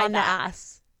would buy On that. the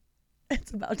ass.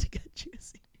 It's about to get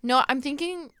juicy. No, I'm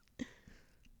thinking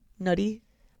Nutty.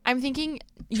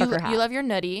 you Trucker hat. love your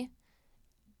nutty.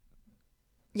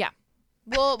 Yeah.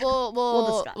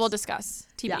 We'll discuss.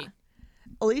 TBD. Yeah.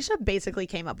 Alicia basically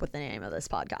came up with the name of this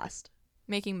podcast.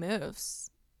 Making moves.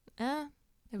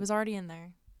 It was already in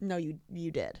there. No, you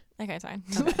did. Okay, it's fine.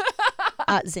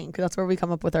 At Zinc. That's where we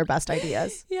come up with our best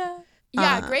ideas. Yeah.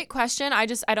 Yeah, great question. I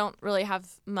don't really have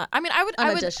much. I mean, I would.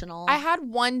 Additional. I had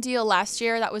one deal last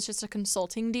year that was just a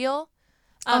consulting deal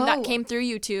that came through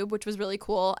YouTube, which was really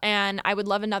cool. And I would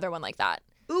love another one like that.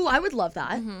 Ooh, I would love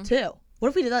that too. What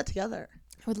if we did that together?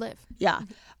 I would live. Yeah.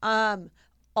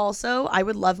 Also, I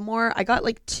would love more. I got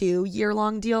like 2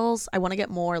 year-long deals. I want to get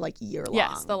more like year-long.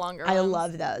 Yes, the longer I ones.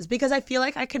 love those because I feel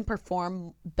like I can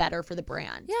perform better for the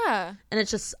brand. Yeah. And it's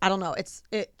just, I don't know,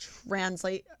 it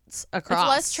translates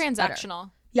across. It's less better.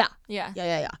 transactional. Yeah.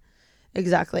 Yeah.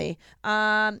 Exactly.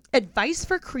 Advice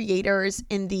for creators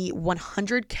in the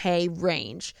 100K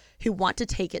range who want to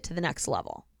take it to the next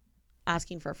level.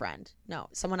 Asking for a friend. No,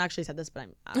 someone actually said this, but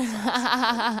I'm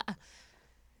asking.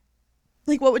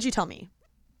 Like, what would you tell me?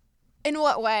 In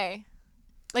what way?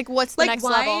 Like, what's the next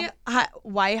level?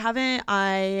 Why haven't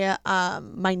I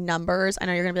my numbers? I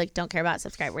know you're gonna be like, don't care about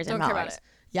subscribers and Don't care followers. about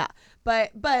it.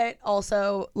 Yeah, but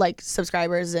also like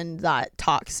subscribers, and that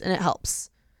talks and it helps.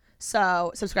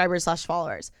 So subscribers /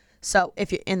 followers. So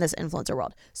if you're in this influencer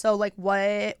world, so like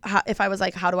if I was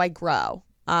like, how do I grow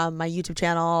my YouTube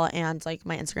channel and like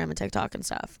my Instagram and TikTok and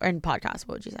stuff and podcast?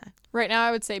 What would you say? Right now,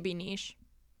 I would say be niche.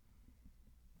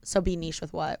 So be niche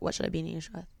with what? What should I be niche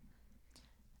with?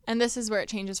 And this is where it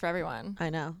changes for everyone. I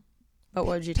know. But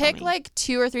what would you tell me? Pick like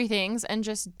 2 or 3 things and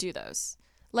just do those.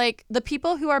 Like the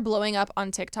people who are blowing up on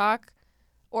TikTok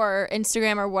or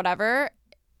Instagram or whatever,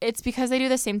 it's because they do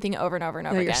the same thing over and over and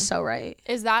over No, again. you're so right.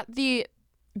 Is that the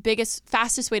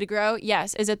fastest way to grow?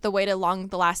 Yes. Is it the way to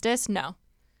the lastest? No.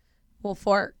 Well,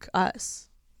 fork us.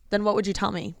 Then what would you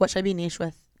tell me? What should I be niche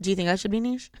with? Do you think I should be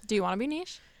niche? Do you want to be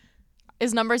niche?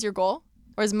 Is numbers your goal?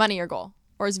 Or is money your goal?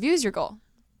 Or is views your goal?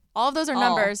 All of those are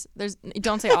numbers.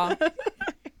 Don't say all.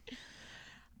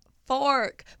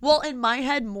 Fork. Well, in my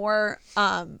head, more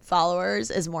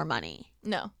followers is more money.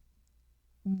 No,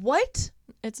 What?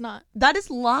 it's not. That is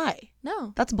lie.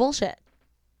 No. That's bullshit.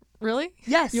 Really?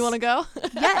 Yes. You want to go?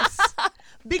 Yes.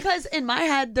 Because in my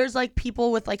head, there's like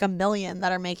people with like 1 million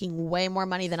that are making way more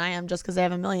money than I am just because they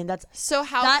have 1 million. So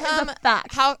That is a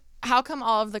fact. How come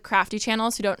all of the crafty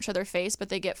channels who don't show their face but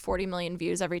they get 40 million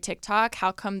views every TikTok?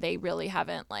 How come they really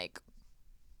haven't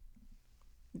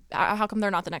how come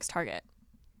they're not the next target?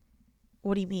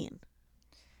 What do you mean?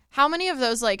 How many of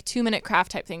those like 2-minute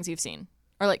craft type things you've seen?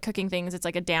 Or like cooking things, it's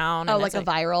like a down. Oh, and like it's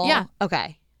a viral? Yeah.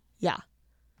 Okay. Yeah.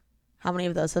 How many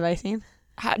of those have I seen?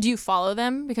 Do you follow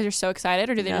them because you're so excited,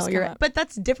 or do they just come up? But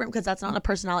that's different because that's not a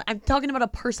personality. I'm talking about a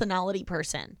personality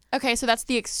person. Okay, so that's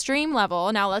the extreme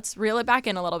level. Now let's reel it back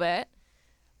in a little bit.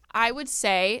 I would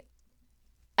say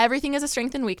everything is a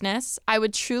strength and weakness. I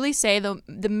would truly say the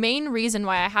main reason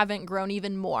why I haven't grown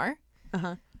even more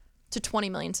to 20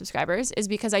 million subscribers is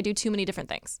because I do too many different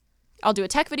things. I'll do a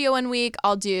tech video one week.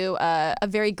 I'll do a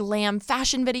very glam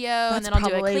fashion video, and then I'll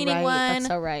do a cleaning one. That's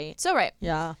so right. So right.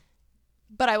 Yeah.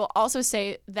 But I will also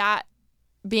say that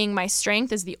being my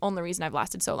strength is the only reason I've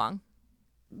lasted so long.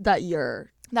 That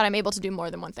I'm able to do more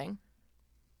than one thing.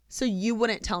 So you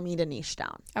wouldn't tell me to niche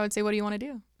down. I would say, what do you want to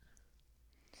do?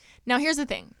 Now, here's the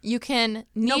thing. You can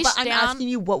niche No, but I'm down. asking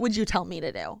you, what would you tell me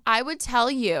to do? I would tell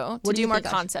you to What do do you more think I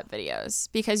should- concept videos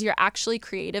because you're actually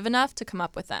creative enough to come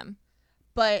up with them.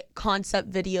 But concept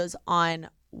videos on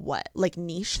what? Like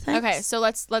niche things? Okay, so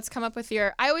let's come up with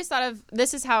I always thought of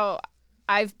this is how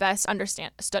I've best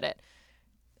understood it.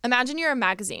 Imagine you're a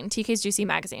magazine, TK's Juicy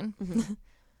magazine. Mm-hmm.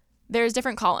 There's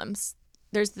different columns.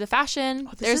 There's the fashion.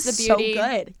 This there's is the beauty. so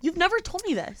good. You've never told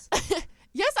me this.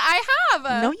 Yes, I have.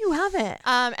 No, you haven't.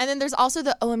 And then there's also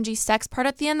the OMG sex part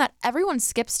at the end that everyone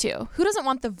skips to. Who doesn't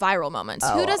want the viral moments?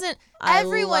 Who doesn't?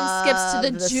 Everyone skips to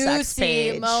the love the sex juicy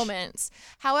page. moments.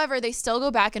 However, they still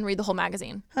go back and read the whole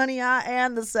magazine. Honey, I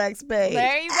am the sex page.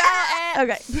 There you go.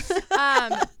 Okay.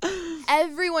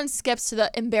 Everyone skips to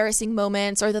the embarrassing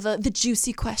moments or the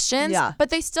juicy questions. Yeah. But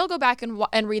they still go back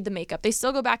and read the makeup. They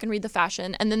still go back and read the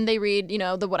fashion, and then they read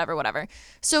the whatever.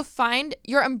 So find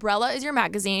your umbrella is your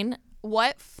magazine.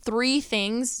 What 3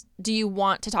 things do you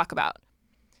want to talk about?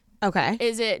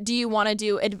 Okay. Do you want to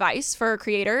do advice for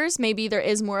creators? Maybe there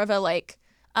is more of a like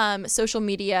social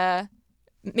media.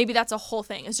 Maybe that's a whole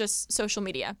thing. It's just social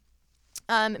media.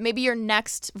 Maybe your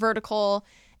next vertical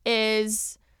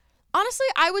is, honestly,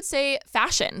 I would say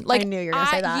fashion. Like, I knew you were going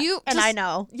to say that. And I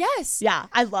know. Yes. Yeah.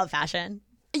 I love fashion.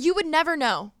 You would never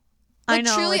know. Like, I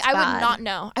know. Truly, it's I bad. would not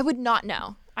know. I would not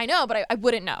know. I know, but I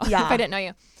wouldn't know if I didn't know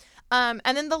you. And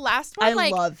then the last one, I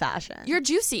love fashion. You're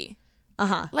juicy.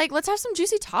 Uh-huh. Like, let's have some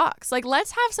juicy talks. Like,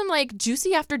 let's have some like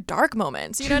juicy after dark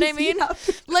moments. You know what I mean?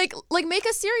 Like make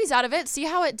a series out of it, see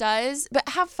how it does, but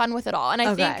have fun with it all. And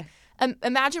I think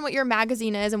imagine what your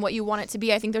magazine is and what you want it to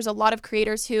be. I think there's a lot of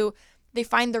creators who they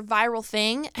find their viral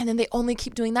thing and then they only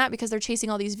keep doing that because they're chasing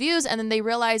all these views, and then they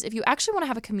realize if you actually want to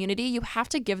have a community, you have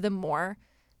to give them more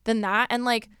than that. And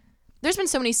like, there's been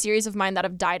so many series of mine that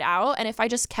have died out, and if I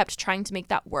just kept trying to make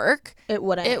that work, it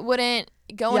wouldn't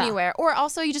go anywhere. Or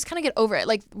also, you just kind of get over it.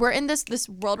 Like, we're in this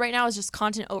world right now is just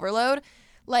content overload.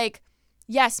 Like,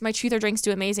 yes, my Truth or Drinks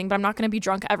do amazing, but I'm not going to be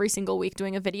drunk every single week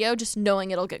doing a video just knowing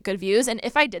it'll get good views. And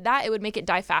if I did that, it would make it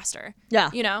die faster.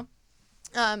 Yeah. You know?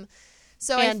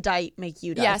 Make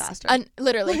you die faster.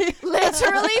 Literally,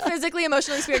 physically,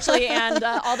 emotionally, spiritually, and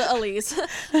all the Alees.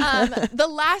 The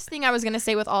last thing I was going to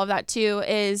say with all of that too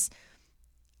is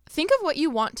think of what you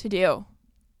want to do.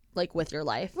 Like with your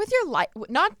life. With your life.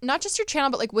 Not just your channel,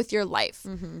 but like with your life.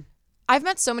 Mm-hmm. I've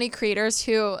met so many creators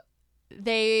who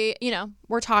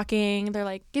we're talking, they're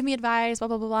like, give me advice, blah,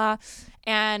 blah, blah, blah.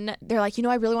 And they're like,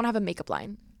 I really want to have a makeup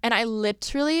line. And I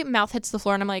literally, mouth hits the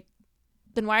floor and I'm like,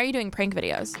 then why are you doing prank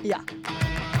videos? Yeah.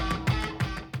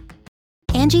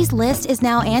 Angie's List is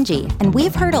now Angie, and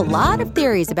we've heard a lot of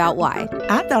theories about why.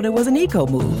 I thought it was an eco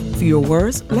move. Fewer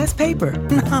words, less paper.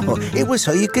 No, it was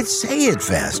so you could say it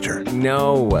faster.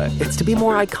 No, it's to be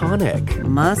more iconic.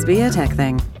 Must be a tech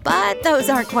thing. But those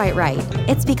aren't quite right.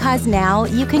 It's because now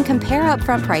you can compare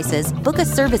upfront prices, book a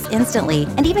service instantly,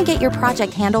 and even get your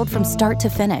project handled from start to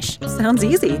finish. Sounds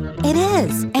easy. It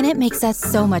is, and it makes us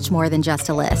so much more than just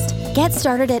a list. Get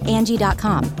started at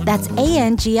Angie.com. That's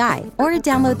ANGI, or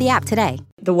download the app today.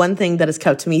 The one thing that has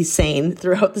kept me sane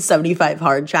throughout the 75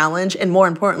 Hard Challenge, and more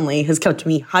importantly, has kept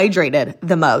me hydrated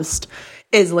the most,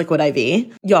 is Liquid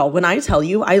IV. Y'all, when I tell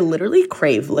you, I literally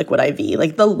crave Liquid IV.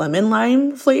 Like, the lemon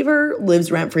lime flavor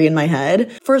lives rent-free in my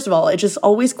head. First of all, it just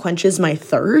always quenches my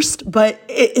thirst, but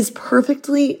it is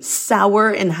perfectly sour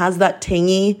and has that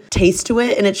tangy taste to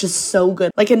it, and it's just so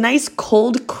good. Like a nice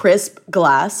cold, crisp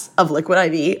glass of Liquid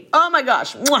IV. Oh my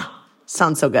gosh, mwah!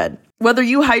 Sounds so good. Whether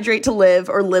you hydrate to live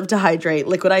or live to hydrate,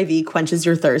 Liquid IV quenches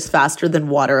your thirst faster than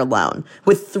water alone.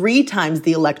 With 3 times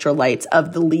the electrolytes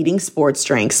of the leading sports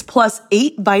drinks, plus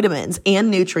 8 vitamins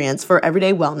and nutrients for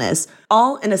everyday wellness,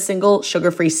 all in a single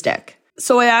sugar-free stick.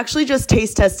 So I actually just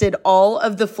taste tested all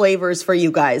of the flavors for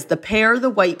you guys. The pear,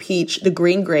 the white peach, the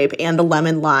green grape, and the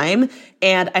lemon lime.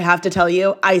 And I have to tell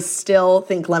you, I still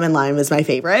think lemon lime is my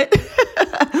favorite.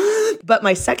 But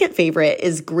my second favorite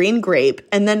is green grape.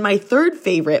 And then my third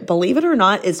favorite, believe it or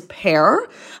not, is pear.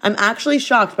 I'm actually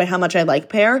shocked by how much I like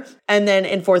pear. And then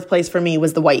in fourth place for me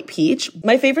was the white peach.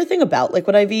 My favorite thing about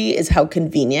Liquid IV is how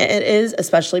convenient it is,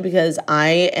 especially because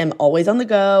I am always on the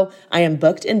go. I am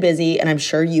booked and busy, and I'm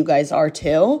sure you guys are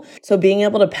too. So being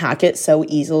able to pack it so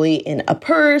easily in a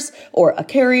purse or a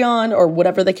carry-on or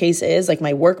whatever the case is, like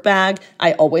my work bag,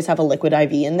 I always have a Liquid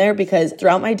IV in there because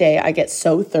throughout my day, I get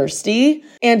so thirsty,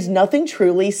 and nothing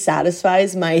truly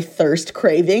satisfies my thirst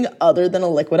craving other than a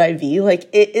Liquid IV. Like,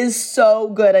 it is so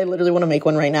good. I literally want to make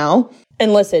one right now.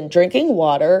 And listen, drinking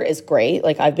water is great.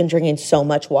 Like, I've been drinking so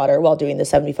much water while doing the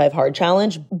 75 Hard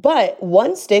Challenge, but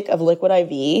 1 stick of Liquid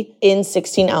IV in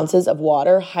 16 ounces of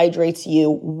water hydrates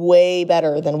you way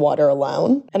better than water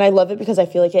alone. And I love it because I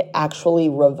feel like it actually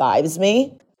revives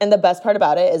me. And the best part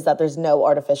about it is that there's no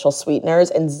artificial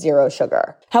sweeteners and 0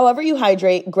 sugar. However you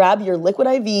hydrate, grab your Liquid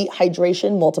IV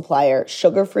Hydration Multiplier,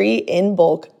 sugar-free in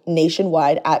bulk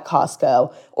nationwide at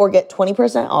Costco, or get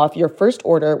 20% off your first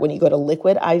order when you go to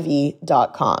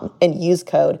liquidiv.com and use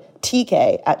code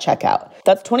TK at checkout.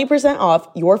 That's 20% off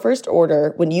your first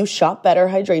order when you shop Better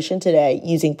Hydration today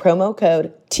using promo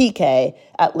code TK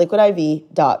at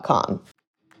liquidiv.com.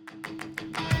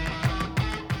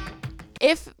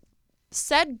 If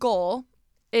said goal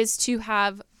is to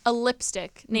have a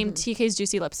lipstick named TK's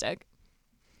Juicy Lipstick,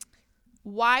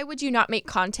 why would you not make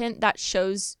content that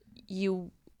shows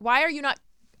you? Why are you not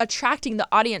attracting the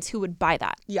audience who would buy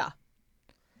that? Yeah.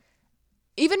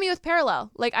 Even me with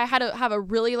Parallel, like, I had to have a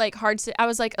really like hard. I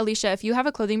was like, Alicia, if you have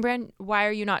a clothing brand, why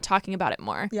are you not talking about it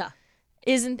more? Yeah.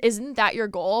 Isn't that your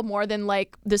goal more than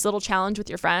like this little challenge with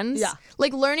your friends? Yeah.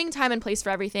 Like, learning time and place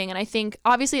for everything. And I think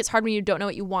obviously it's hard when you don't know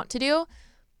what you want to do.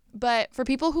 But for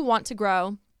people who want to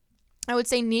grow, I would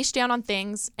say niche down on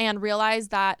things and realize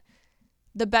that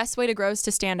the best way to grow is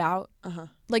to stand out.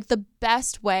 Like the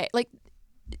best way, like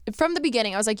from the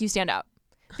beginning, I was like, you stand out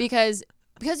because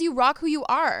you rock who you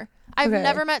are. I've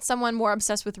never met someone more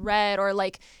obsessed with red or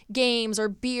like games or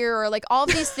beer or like all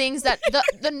of these things that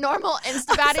the normal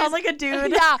Instabaddies. Sounds like a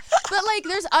dude. Yeah. But like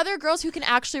there's other girls who can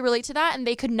actually relate to that and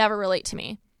they could never relate to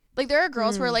me. Like there are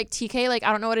girls who are like, TK, like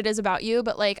I don't know what it is about you,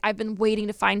 but like I've been waiting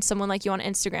to find someone like you on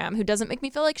Instagram who doesn't make me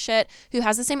feel like shit, who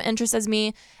has the same interests as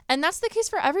me. And that's the case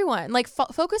for everyone. Like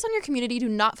focus on your community. Do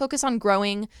not focus on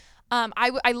growing.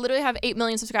 I literally have 8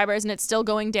 million subscribers and it's still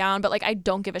going down, but like I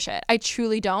don't give a shit. I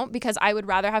truly don't, because I would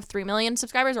rather have 3 million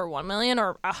subscribers or 1 million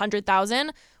or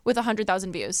 100,000 with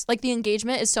 100,000 views. Like the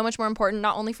engagement is so much more important,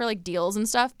 not only for like deals and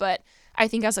stuff, but I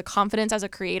think as a confidence as a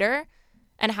creator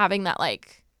and having that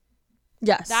like,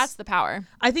 yes, that's the power.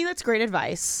 I think that's great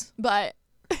advice. But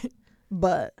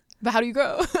how do you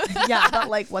grow? Yeah, but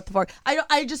like what the fuck?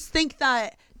 I just think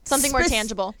that something more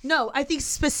tangible. No, I think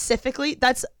specifically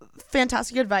that's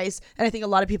fantastic advice, and I think a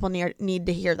lot of people need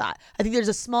to hear that. I think there's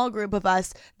a small group of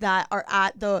us that are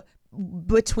at the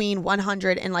between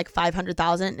 100 and like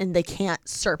 500,000 and they can't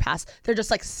surpass. They're just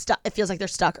like stuck. It feels like they're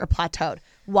stuck or plateaued.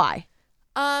 Why?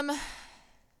 I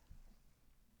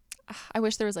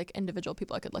wish there was like individual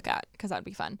people I could look at because that'd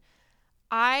be fun.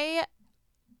 Well,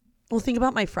 think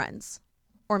about my friends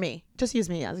or me. Just use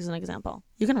me as an example.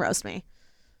 You can roast me.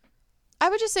 I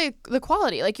would just say the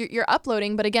quality, like you're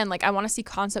uploading, but again, like I want to see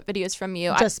concept videos from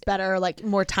you. Just better, like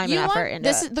more time and effort into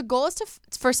it. The goal is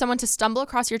for someone to stumble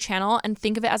across your channel and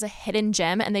think of it as a hidden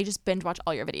gem, and they just binge watch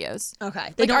all your videos.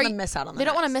 Okay, they don't want to miss out on. They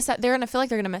don't want to miss out. They're gonna feel like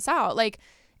they're gonna miss out. Like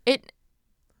it.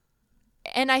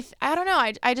 And I don't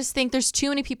know. I just think there's too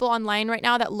many people online right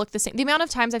now that look the same. The amount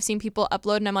of times I've seen people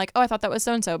upload and I'm like, oh, I thought that was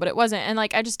so and so, but it wasn't. And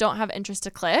like I just don't have interest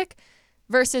to click.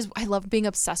 Versus I love being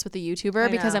obsessed with a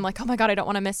YouTuber because I'm like, oh my god, I don't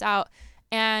want to miss out.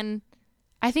 And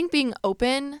I think being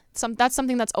open, that's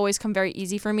something that's always come very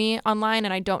easy for me online,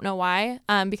 and I don't know why,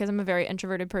 because I'm a very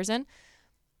introverted person.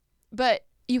 But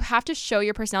you have to show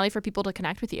your personality for people to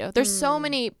connect with you. There's so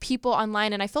many people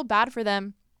online, and I feel bad for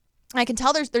them. I can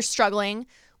tell they're struggling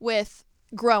with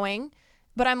growing,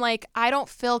 but I'm like, I don't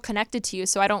feel connected to you,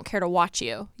 so I don't care to watch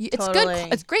you. It's Totally.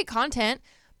 good. It's great content,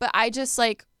 but I just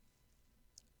like,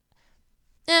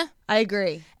 I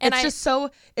agree. And it's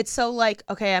so like,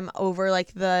 okay, I'm over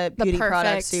like the beauty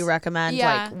products you recommend.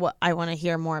 Yeah. Like what I want to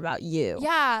hear more about you.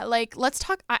 Yeah. Like let's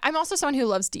talk. I'm also someone who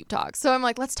loves deep talk. So I'm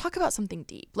like, let's talk about something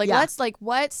deep. Like let's like,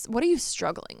 what are you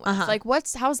struggling with? Like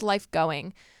how's life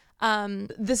going?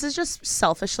 This is just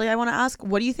selfishly, I want to ask,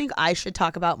 what do you think I should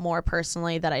talk about more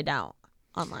personally that I don't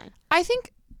online? I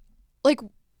think like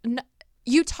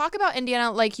you talk about Indiana,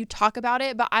 like you talk about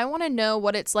it, but I want to know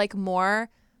what it's like more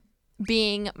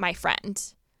being my friend.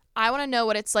 I want to know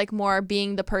what it's like more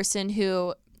being the person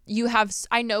who you have.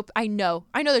 I know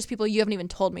there's people you haven't even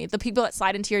told me. The people that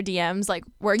slide into your DMs, like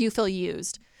where you feel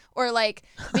used, or like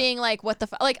being like, what the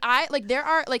like there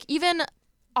are like even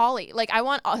Ollie, like I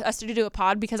want us to do a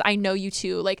pod because I know you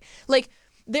too. Like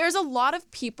there's a lot of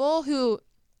people who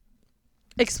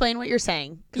explain what you're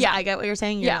saying. Yeah, I get what you're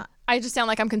saying. Yeah. I just sound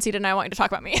like I'm conceited and I want you to talk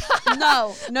about me.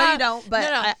 No, you don't. But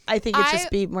no. I think it's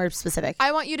just be more specific.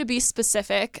 I want you to be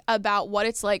specific about what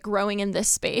it's like growing in this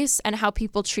space and how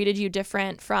people treated you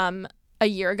different from a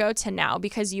year ago to now,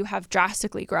 because you have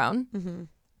drastically grown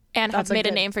and have made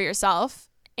a name for yourself.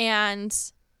 And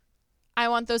I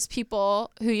want those people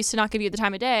who used to not give you the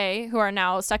time of day, who are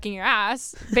now sucking your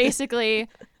ass, basically.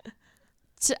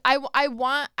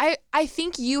 I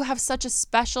think you have such a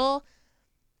special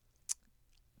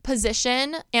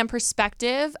position and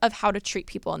perspective of how to treat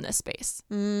people in this space.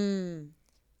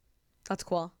 That's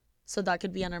cool. So that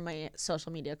could be under my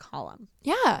social media column.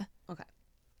 Yeah. Okay.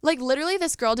 Like literally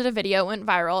this girl did a video, went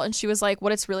viral, and she was like,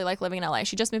 what it's really like living in LA.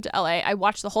 She just moved to LA. I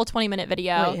watched the whole 20-minute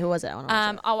video. Wait, who was it? I want to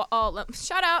watch it. I'll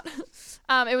shout out.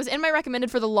 It was in my recommended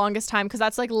for the longest time because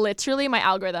that's like literally my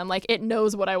algorithm. Like it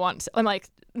knows what I want. I'm like,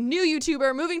 new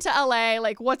YouTuber moving to LA.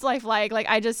 Like what's life like? Like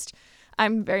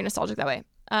I'm very nostalgic that way.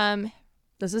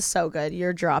 This is so good.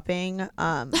 You're dropping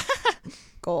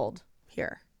gold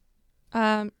here.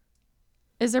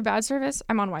 Is there bad service?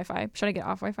 I'm on Wi-Fi. Should I get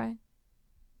off Wi-Fi?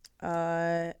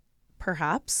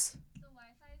 Perhaps. The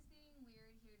Wi-Fi is being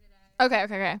weird here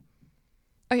today. Okay.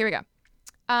 Oh, here we go.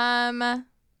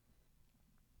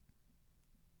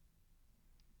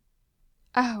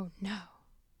 Oh no.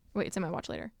 Wait, it's in my watch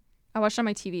later. I watched it on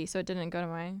my TV, so it didn't go to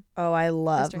my. Oh, I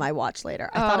love my watch later.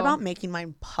 I thought about making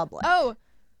mine public. Oh.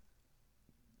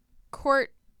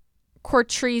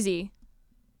 Cortrese.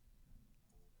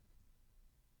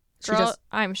 Girl,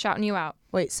 I'm shouting you out.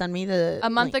 Wait, send me the A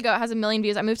month link. ago, it has 1 million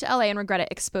views. I moved to LA and regret it,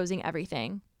 exposing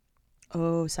everything.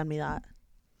 Oh, send me that.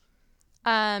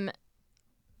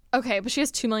 Okay, but she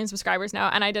has 2 million subscribers now,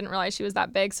 and I didn't realize she was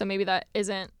that big, so maybe that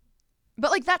isn't.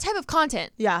 But like that type of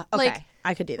content. Yeah, okay. Like,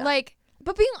 I could do that. Like,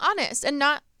 but being honest and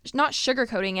not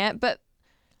sugarcoating it, but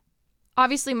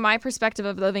obviously my perspective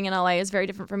of living in LA is very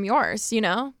different from yours, you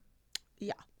know?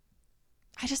 Yeah.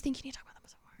 I just think you need to talk about them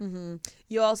some more.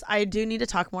 You also, I do need to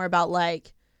talk more about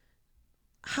like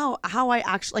how I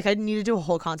actually, like I need to do a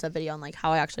whole concept video on like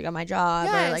how I actually got my job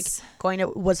or like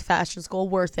was fashion school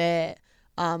worth it?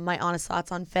 My honest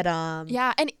thoughts on FITM.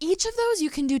 Yeah, and each of those you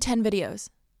can do 10 videos.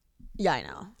 Yeah, I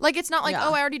know. Like it's not like,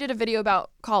 oh, I already did a video about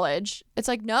college. It's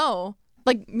like, no.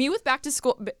 Like me with back to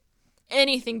school,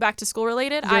 anything back to school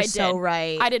related, You're so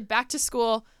right. I did back to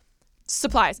school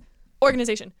supplies,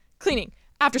 organization, cleaning,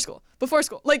 after school, before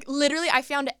school. Like literally I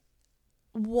found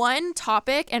one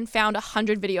topic and found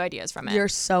 100 video ideas from it. You're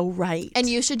so right. And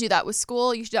you should do that with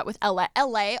school. You should do that with LA.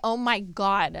 LA, oh my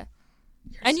God.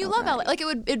 And you love LA. Like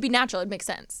it'd be natural. It'd make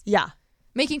sense. Yeah.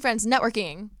 Making friends,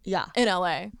 networking. Yeah. In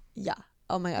LA. Yeah.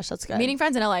 Oh my gosh, that's good. Meeting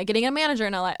friends in LA, getting a manager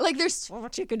in LA. Like there's so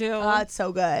much you could do. That's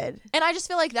so good. And I just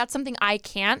feel like that's something I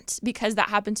can't because that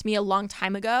happened to me a long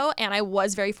time ago and I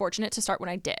was very fortunate to start when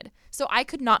I did. So I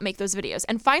could not make those videos.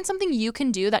 And find something you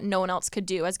can do that no one else could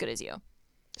do as good as you.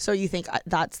 So you think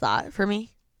that's that for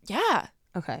me? Yeah.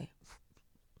 Okay.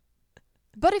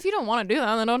 But if you don't want to do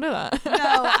that, then don't do that. No,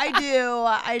 I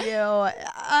do.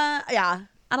 Yeah.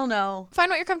 I don't know. Find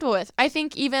what you're comfortable with. I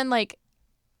think even like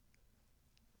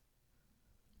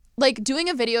doing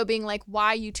a video being like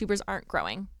why YouTubers aren't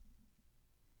growing.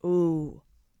 Ooh.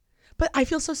 But I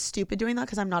feel so stupid doing that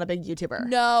because I'm not a big YouTuber.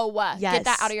 No. Yes. Get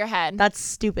that out of your head. That's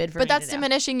stupid for me. But that's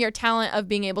diminishing your talent of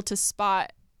being able to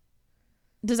spot.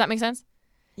 Does that make sense?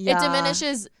 Yeah. It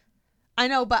diminishes. I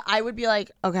know, but I would be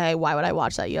like, okay, why would I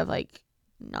watch that? You have like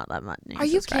not that much. Are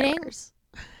you kidding?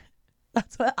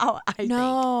 That's what I think.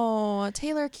 No,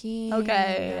 Taylor King.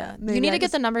 Okay. You need to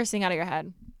get the numbers thing out of your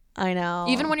head. I know.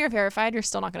 Even when you're verified, you're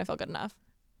still not going to feel good enough.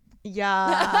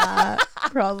 Yeah,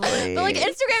 probably. But like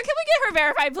Instagram, can we get her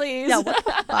verified, please? Yeah, what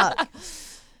the fuck?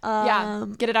 Yeah,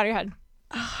 get it out of your head.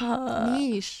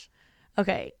 Niche.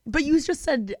 Okay, but you just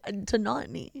said to not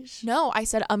niche. No, I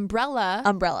said umbrella.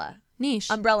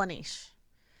 Niche. Umbrella niche.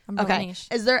 Umbrella niche.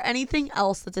 Is there anything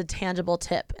else that's a tangible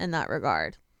tip in that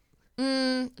regard?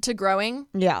 To growing?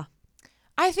 Yeah.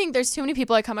 I think there's too many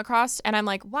people I come across and I'm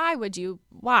like, why?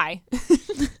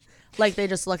 Like they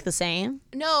just look the same?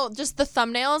 No, just the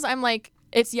thumbnails. I'm like,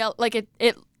 it's yellow. Like it's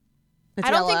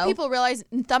I don't think people realize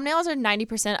thumbnails are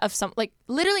 90% of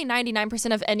literally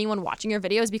 99% of anyone watching your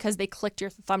videos because they clicked your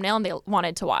thumbnail and they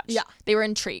wanted to watch. Yeah. They were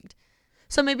intrigued.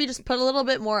 So maybe just put a little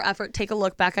bit more effort, take a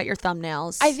look back at your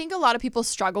thumbnails. I think a lot of people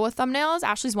struggle with thumbnails.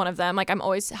 Ashley's one of them. Like I'm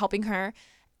always helping her.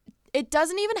 It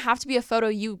doesn't even have to be a photo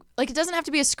it doesn't have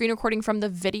to be a screen recording from the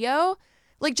video.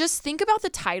 Like just think about the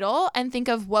title and think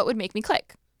of what would make me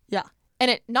click. Yeah.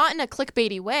 And it not in a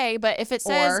clickbaity way, but if it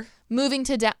says moving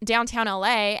to downtown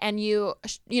LA and you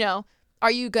know,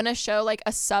 are you going to show like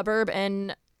a suburb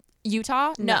in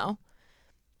Utah? No.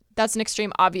 That's an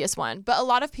extreme obvious one. But a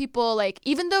lot of people like,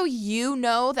 even though you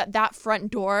know that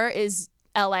front door is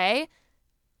LA,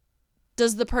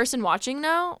 does the person watching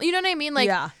know? You know what I mean? Like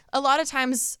a lot of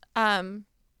times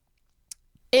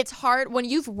it's hard when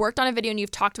you've worked on a video and you've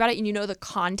talked about it and you know the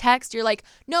context. You're like,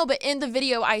 no, but in the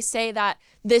video I say that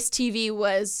this TV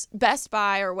was Best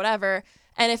Buy or whatever.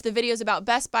 And if the video is about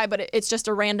Best Buy, but it's just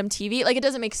a random TV, like it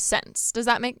doesn't make sense. Does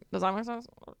that make sense?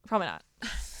 Probably not.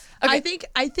 Okay.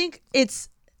 I think it's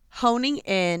honing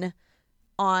in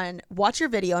on watch your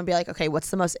video and be like, okay, what's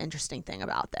the most interesting thing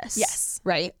about this? Yes.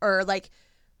 Right? Or like,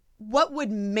 what would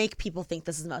make people think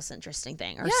this is the most interesting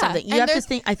thing or something? You have to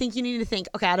think, I think you need to think,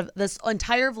 okay, out of this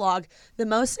entire vlog, the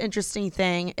most interesting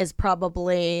thing is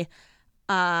probably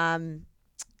I'm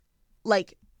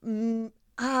trying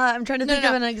to think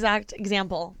of an exact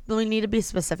example. But we need to be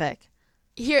specific.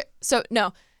 Okay.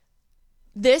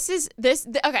 This is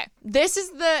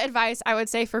the advice I would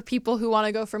say for people who want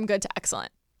to go from good to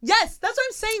excellent. Yes, that's what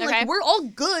I'm saying. Okay. Like we're all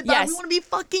good, but we want to be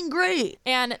fucking great.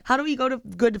 And how do we go to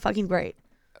good to fucking great?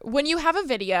 When you have a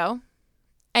video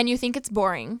and you think it's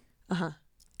boring,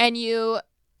 and you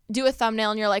do a thumbnail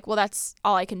and you're like, well, that's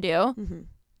all I can do.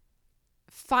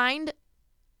 Find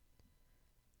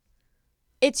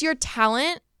it's your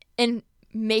talent in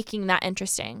making that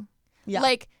interesting. Yeah.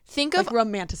 Like think of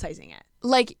romanticizing it.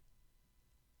 Like,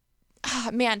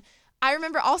 man, I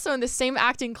remember also in the same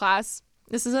acting class,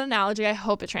 this is an analogy, I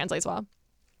hope it translates well.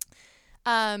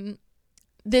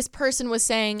 This person was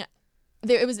saying,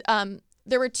 it was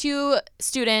there were two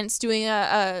students doing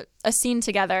a scene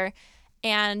together,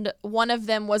 and one of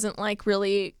them wasn't like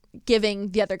really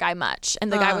giving the other guy much,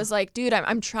 and the guy was like, dude,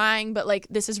 I'm trying, but like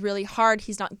this is really hard,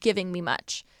 he's not giving me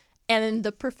much. And then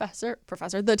the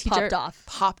the teacher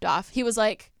popped off. He was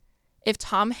like, if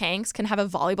Tom Hanks can have a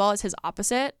volleyball as his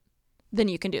opposite, then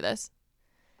you can do this.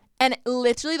 And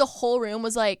literally the whole room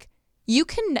was like,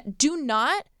 do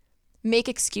not make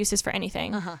excuses for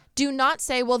anything. Do not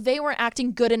say, well, they weren't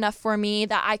acting good enough for me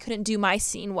that I couldn't do my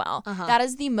scene well. That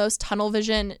is the most tunnel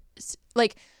vision.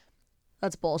 Like,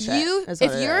 that's bullshit.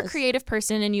 If you're a creative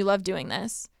person and you love doing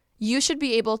this, you should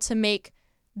be able to make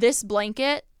this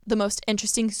blanket the most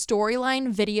interesting storyline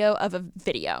video of a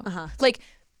video. Like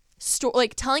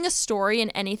telling a story in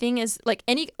anything is like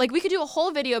we could do a whole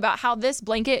video about how this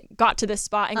blanket got to this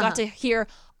spot and got to hear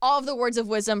all of the words of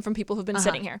wisdom from people who've been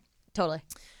sitting here. Totally.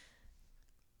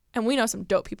 And we know some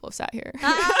dope people have sat here.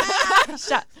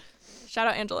 Shout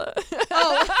out Angela.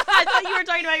 Oh, I thought you were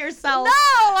talking about yourself.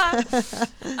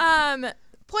 No.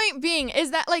 Point being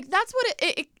is that like that's what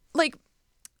it like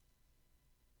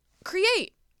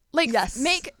create. Like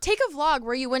take a vlog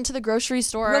where you went to the grocery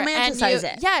store, romanticize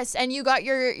it. Yes, and you got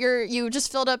you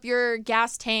just filled up your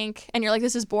gas tank, and you're like,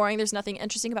 this is boring. There's nothing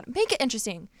interesting about it. Make it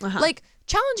interesting. Like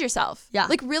challenge yourself. Yeah.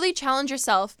 Like really challenge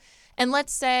yourself. And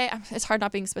let's say it's hard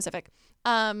not being specific.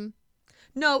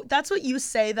 No, that's what you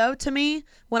say though to me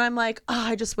when I'm like, oh,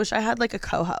 I just wish I had like a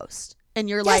co-host, and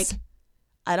you're like,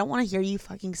 I don't want to hear you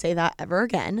fucking say that ever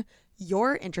again.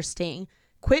 You're interesting.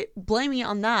 Quit blaming it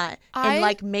on that and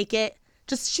like make it.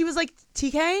 She was like,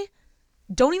 TK,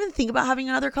 don't even think about having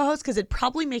another co-host because it'd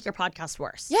probably make your podcast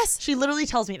worse. Yes. She literally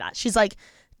tells me that. She's like,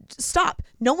 stop.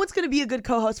 No one's going to be a good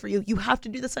co-host for you. You have to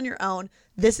do this on your own.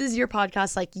 This is your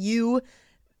podcast. Like you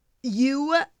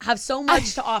have so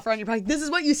much to offer on your podcast. This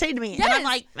is what you say to me. Yes. And I'm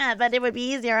like, man, but it would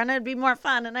be easier and it'd be more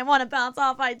fun. And I want to bounce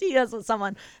off ideas with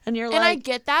someone. And you're like. And I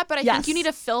get that, but I think you need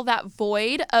to fill that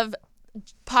void of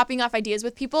popping off ideas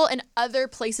with people in other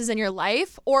places in your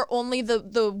life, or only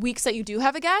the weeks that you do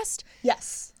have a guest.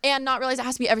 Yes. And not realize it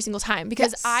has to be every single time,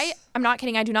 because I'm not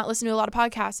kidding, I do not listen to a lot of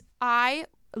podcasts. I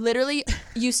literally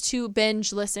used to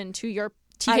binge listen to your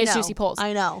TK's Juicy Polls.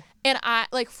 I know. And I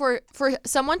like for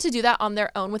someone to do that on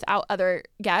their own without other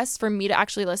guests, for me to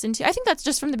actually listen to, I think that's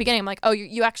just from the beginning. I'm like, oh,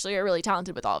 you actually are really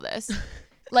talented with all of this.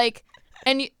 Like,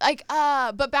 and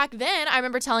but back then I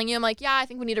remember telling you, I'm like, yeah, I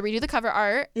think we need to redo the cover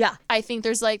art. Yeah. I think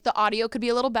there's like the audio could be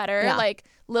a little better. Yeah. Like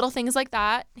little things like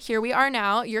that. Here we are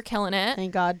now. You're killing it.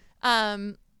 Thank God.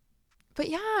 But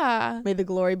yeah. May the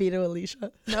glory be to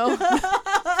Alicia. No.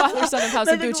 Father, Son, and House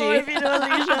of Gucci. May the glory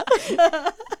be to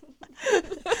Alicia.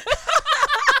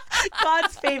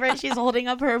 God's favorite. She's holding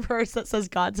up her purse that says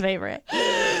God's favorite.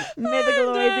 May the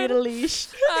glory be to Leash.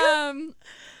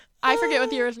 I forget what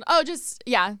the original. Oh, just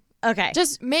yeah. Okay.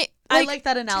 Just make. I like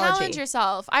that analogy. Challenge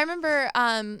yourself. I remember,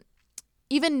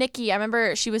 even Nikki. I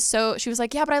remember she was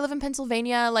like, yeah, but I live in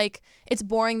Pennsylvania. Like it's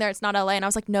boring there. It's not LA. And I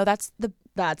was like, no, that's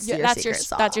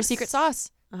your secret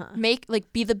sauce.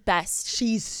 Be the best.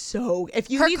 She's so.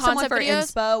 If you need someone for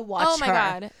inspo, watch her. Oh my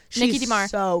God, Nikki DeMar,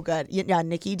 so good. Yeah,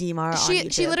 Nikki DeMar.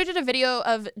 She literally did a video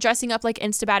of dressing up like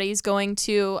Instabaddies, going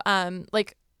to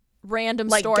random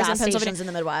like stores gas in Pennsylvania, stations in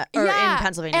the Midwest or in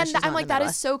Pennsylvania. And I'm like, that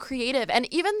is so creative.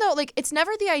 And even though like it's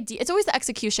never the idea, it's always the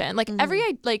execution. Like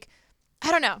I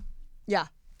don't know. Yeah.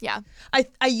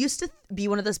 I used to be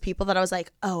one of those people that I was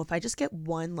like, oh, if I just get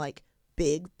one like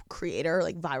big creator,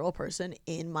 like viral person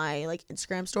in my like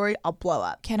Instagram story, I'll blow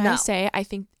up. I say I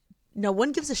think no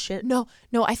one gives a shit. No,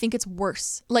 I think it's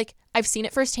worse. Like I've seen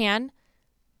it firsthand.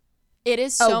 It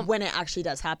is when it actually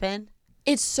does happen.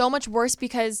 It's so much worse,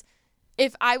 because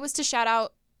if I was to shout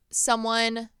out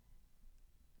someone,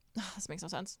 this makes no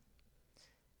sense.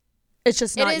 It's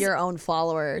just not your own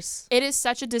followers. It is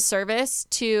such a disservice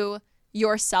to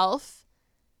yourself,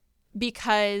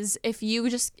 because if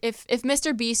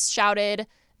Mr. Beast shouted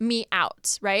me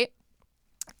out, right,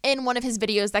 in one of his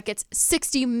videos that gets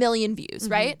 60 million views,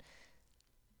 right,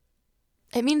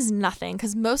 it means nothing,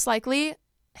 because most likely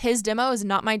his demo is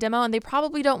not my demo, and they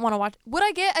probably don't want to watch. Would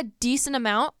I get a decent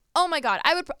amount? Oh my God,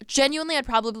 I would genuinely. I'd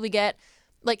probably get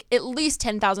like at least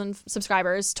 10,000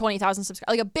 subscribers, 20,000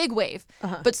 subscribers, like a big wave.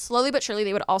 But slowly but surely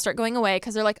they would all start going away,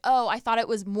 because they're like, oh, I thought it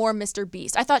was more Mr.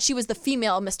 Beast. I thought she was the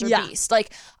female Mr. Beast.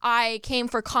 Like I came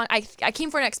for I came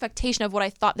for an expectation of what I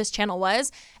thought this channel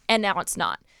was, and now it's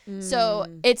not. So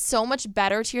it's so much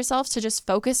better to yourself to just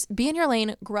focus, be in your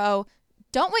lane, grow.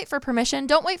 Don't wait for permission.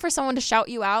 Don't wait for someone to shout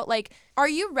you out. Like, are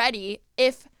you ready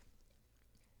if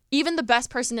even the best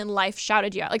person in life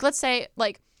shouted you out? Like, let's say,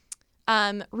 like,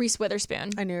 Reese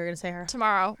Witherspoon. I knew you were going to say her.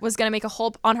 Tomorrow was going to make a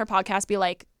whole, on her podcast, be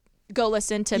like, go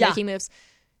listen to Making Moves.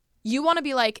 You want to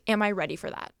be like, am I ready for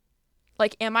that?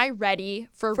 Like, am I ready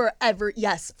for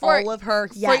all of her,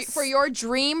 for your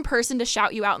dream person to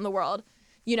shout you out in the world?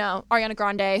 You know, Ariana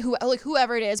Grande,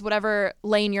 whoever it is, whatever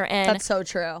lane you're in. That's so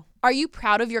true. Are you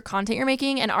proud of your content you're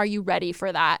making, and are you ready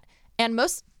for that? And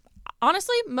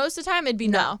honestly, most of the time it'd be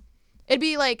no. It'd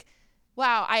be like,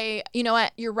 wow, you know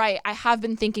what, you're right. I have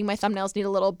been thinking my thumbnails need a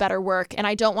little better work, and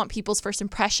I don't want people's first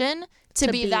impression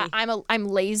to be that I'm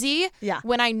lazy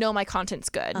when I know my content's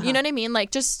good. You know what I mean?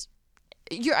 Like, just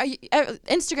your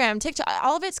Instagram, TikTok,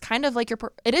 all of it's kind of like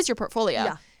it is your portfolio.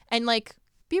 Yeah. And like,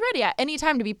 be ready at any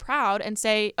time to be proud and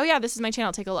say, oh yeah, this is my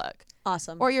channel, take a look.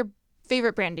 Awesome. Or your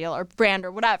favorite brand deal or brand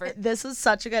or whatever. This is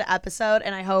such a good episode,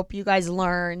 and I hope you guys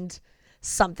learned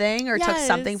something or took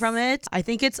something from it. I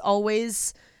think it's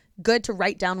always good to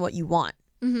write down what you want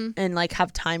and like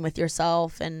have time with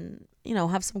yourself and, you know,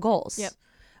 have some goals.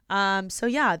 Yep. So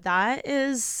yeah, that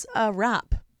is a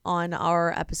wrap on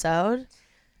our episode.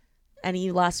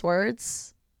 Any last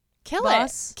words? Kill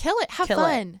it. Have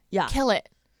fun. Yeah. Kill it.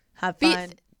 Have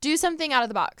fun. Do something out of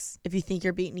the box. If you think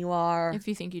you're beaten, you are. If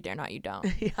you think you dare not, you don't.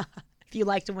 Yeah. If you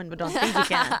like to win but don't think you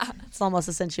can. It's almost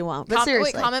a cinch you won't. But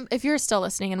seriously. Comment if you're still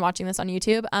listening and watching this on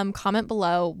YouTube. Comment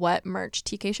below what merch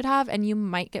TK should have, and you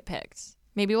might get picked.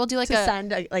 Maybe we'll do like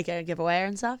send a giveaway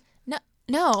and stuff.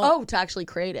 No. Oh, to actually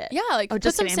create it. Yeah, like just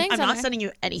put some kidding. sayings I'm not sending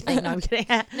you anything. No, I'm kidding.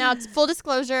 Now, it's full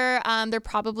disclosure. They're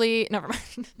probably never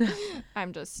mind.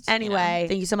 I'm just anyway.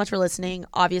 Thank you so much for listening.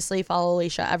 Obviously, follow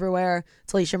Alicia everywhere.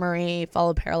 It's Alicia Marie.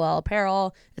 Follow Parallel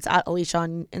Apparel. It's at Alicia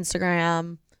on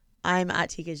Instagram. I'm at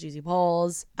TK's Juicy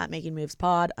Polls, at Making Moves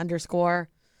Pod _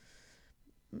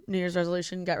 New Year's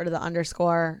resolution, get rid of the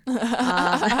underscore.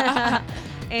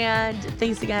 And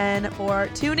thanks again for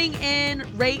tuning in,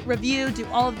 rate, review, do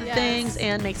all of the things,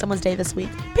 and make someone's day this week.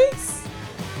 Peace.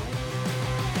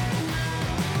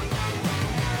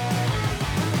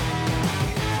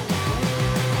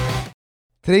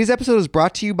 Today's episode is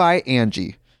brought to you by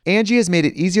Angie. Angie has made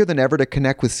it easier than ever to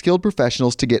connect with skilled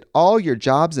professionals to get all your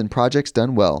jobs and projects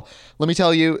done well. Let me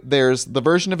tell you, there's the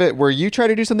version of it where you try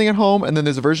to do something at home, and then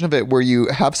there's a version of it where you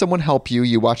have someone help you,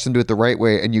 you watch them do it the right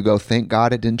way, and you go, thank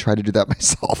God I didn't try to do that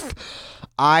myself.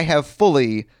 I have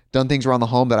fully done things around the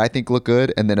home that I think look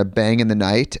good, and then a bang in the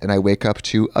night, and I wake up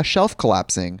to a shelf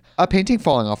collapsing, a painting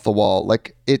falling off the wall.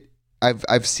 Like,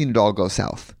 I've seen it all go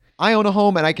south. I own a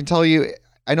home, and I can tell you,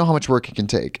 I know how much work it can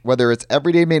take. Whether it's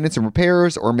everyday maintenance and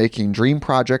repairs or making dream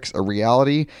projects a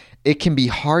reality, it can be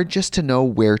hard just to know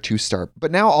where to start.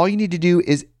 But now all you need to do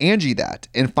is Angie that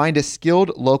and find a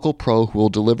skilled local pro who will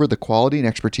deliver the quality and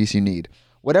expertise you need.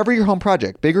 Whatever your home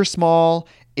project, big or small,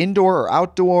 indoor or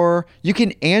outdoor, you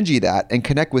can Angie that and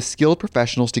connect with skilled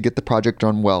professionals to get the project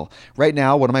done well. Right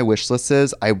now, one of my wish lists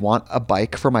is I want a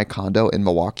bike for my condo in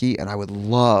Milwaukee, and I would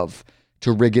love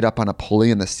to rig it up on a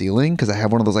pulley in the ceiling because I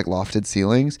have one of those like lofted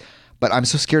ceilings, but I'm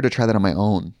so scared to try that on my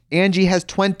own. Angie has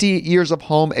 20 years of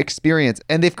home experience,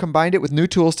 and they've combined it with new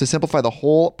tools to simplify the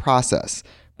whole process.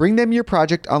 Bring them your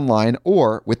project online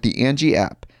or with the Angie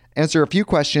app. Answer a few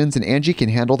questions and Angie can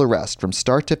handle the rest from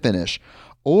start to finish,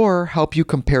 or help you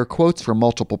compare quotes from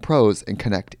multiple pros and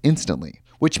connect instantly,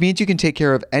 which means you can take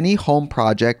care of any home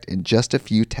project in just a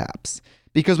few taps.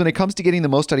 Because when it comes to getting the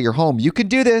most out of your home, you can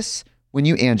do this when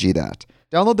you Angie that.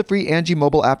 Download the free Angie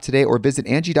mobile app today or visit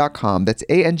Angie.com. That's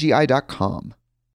ANGI.com.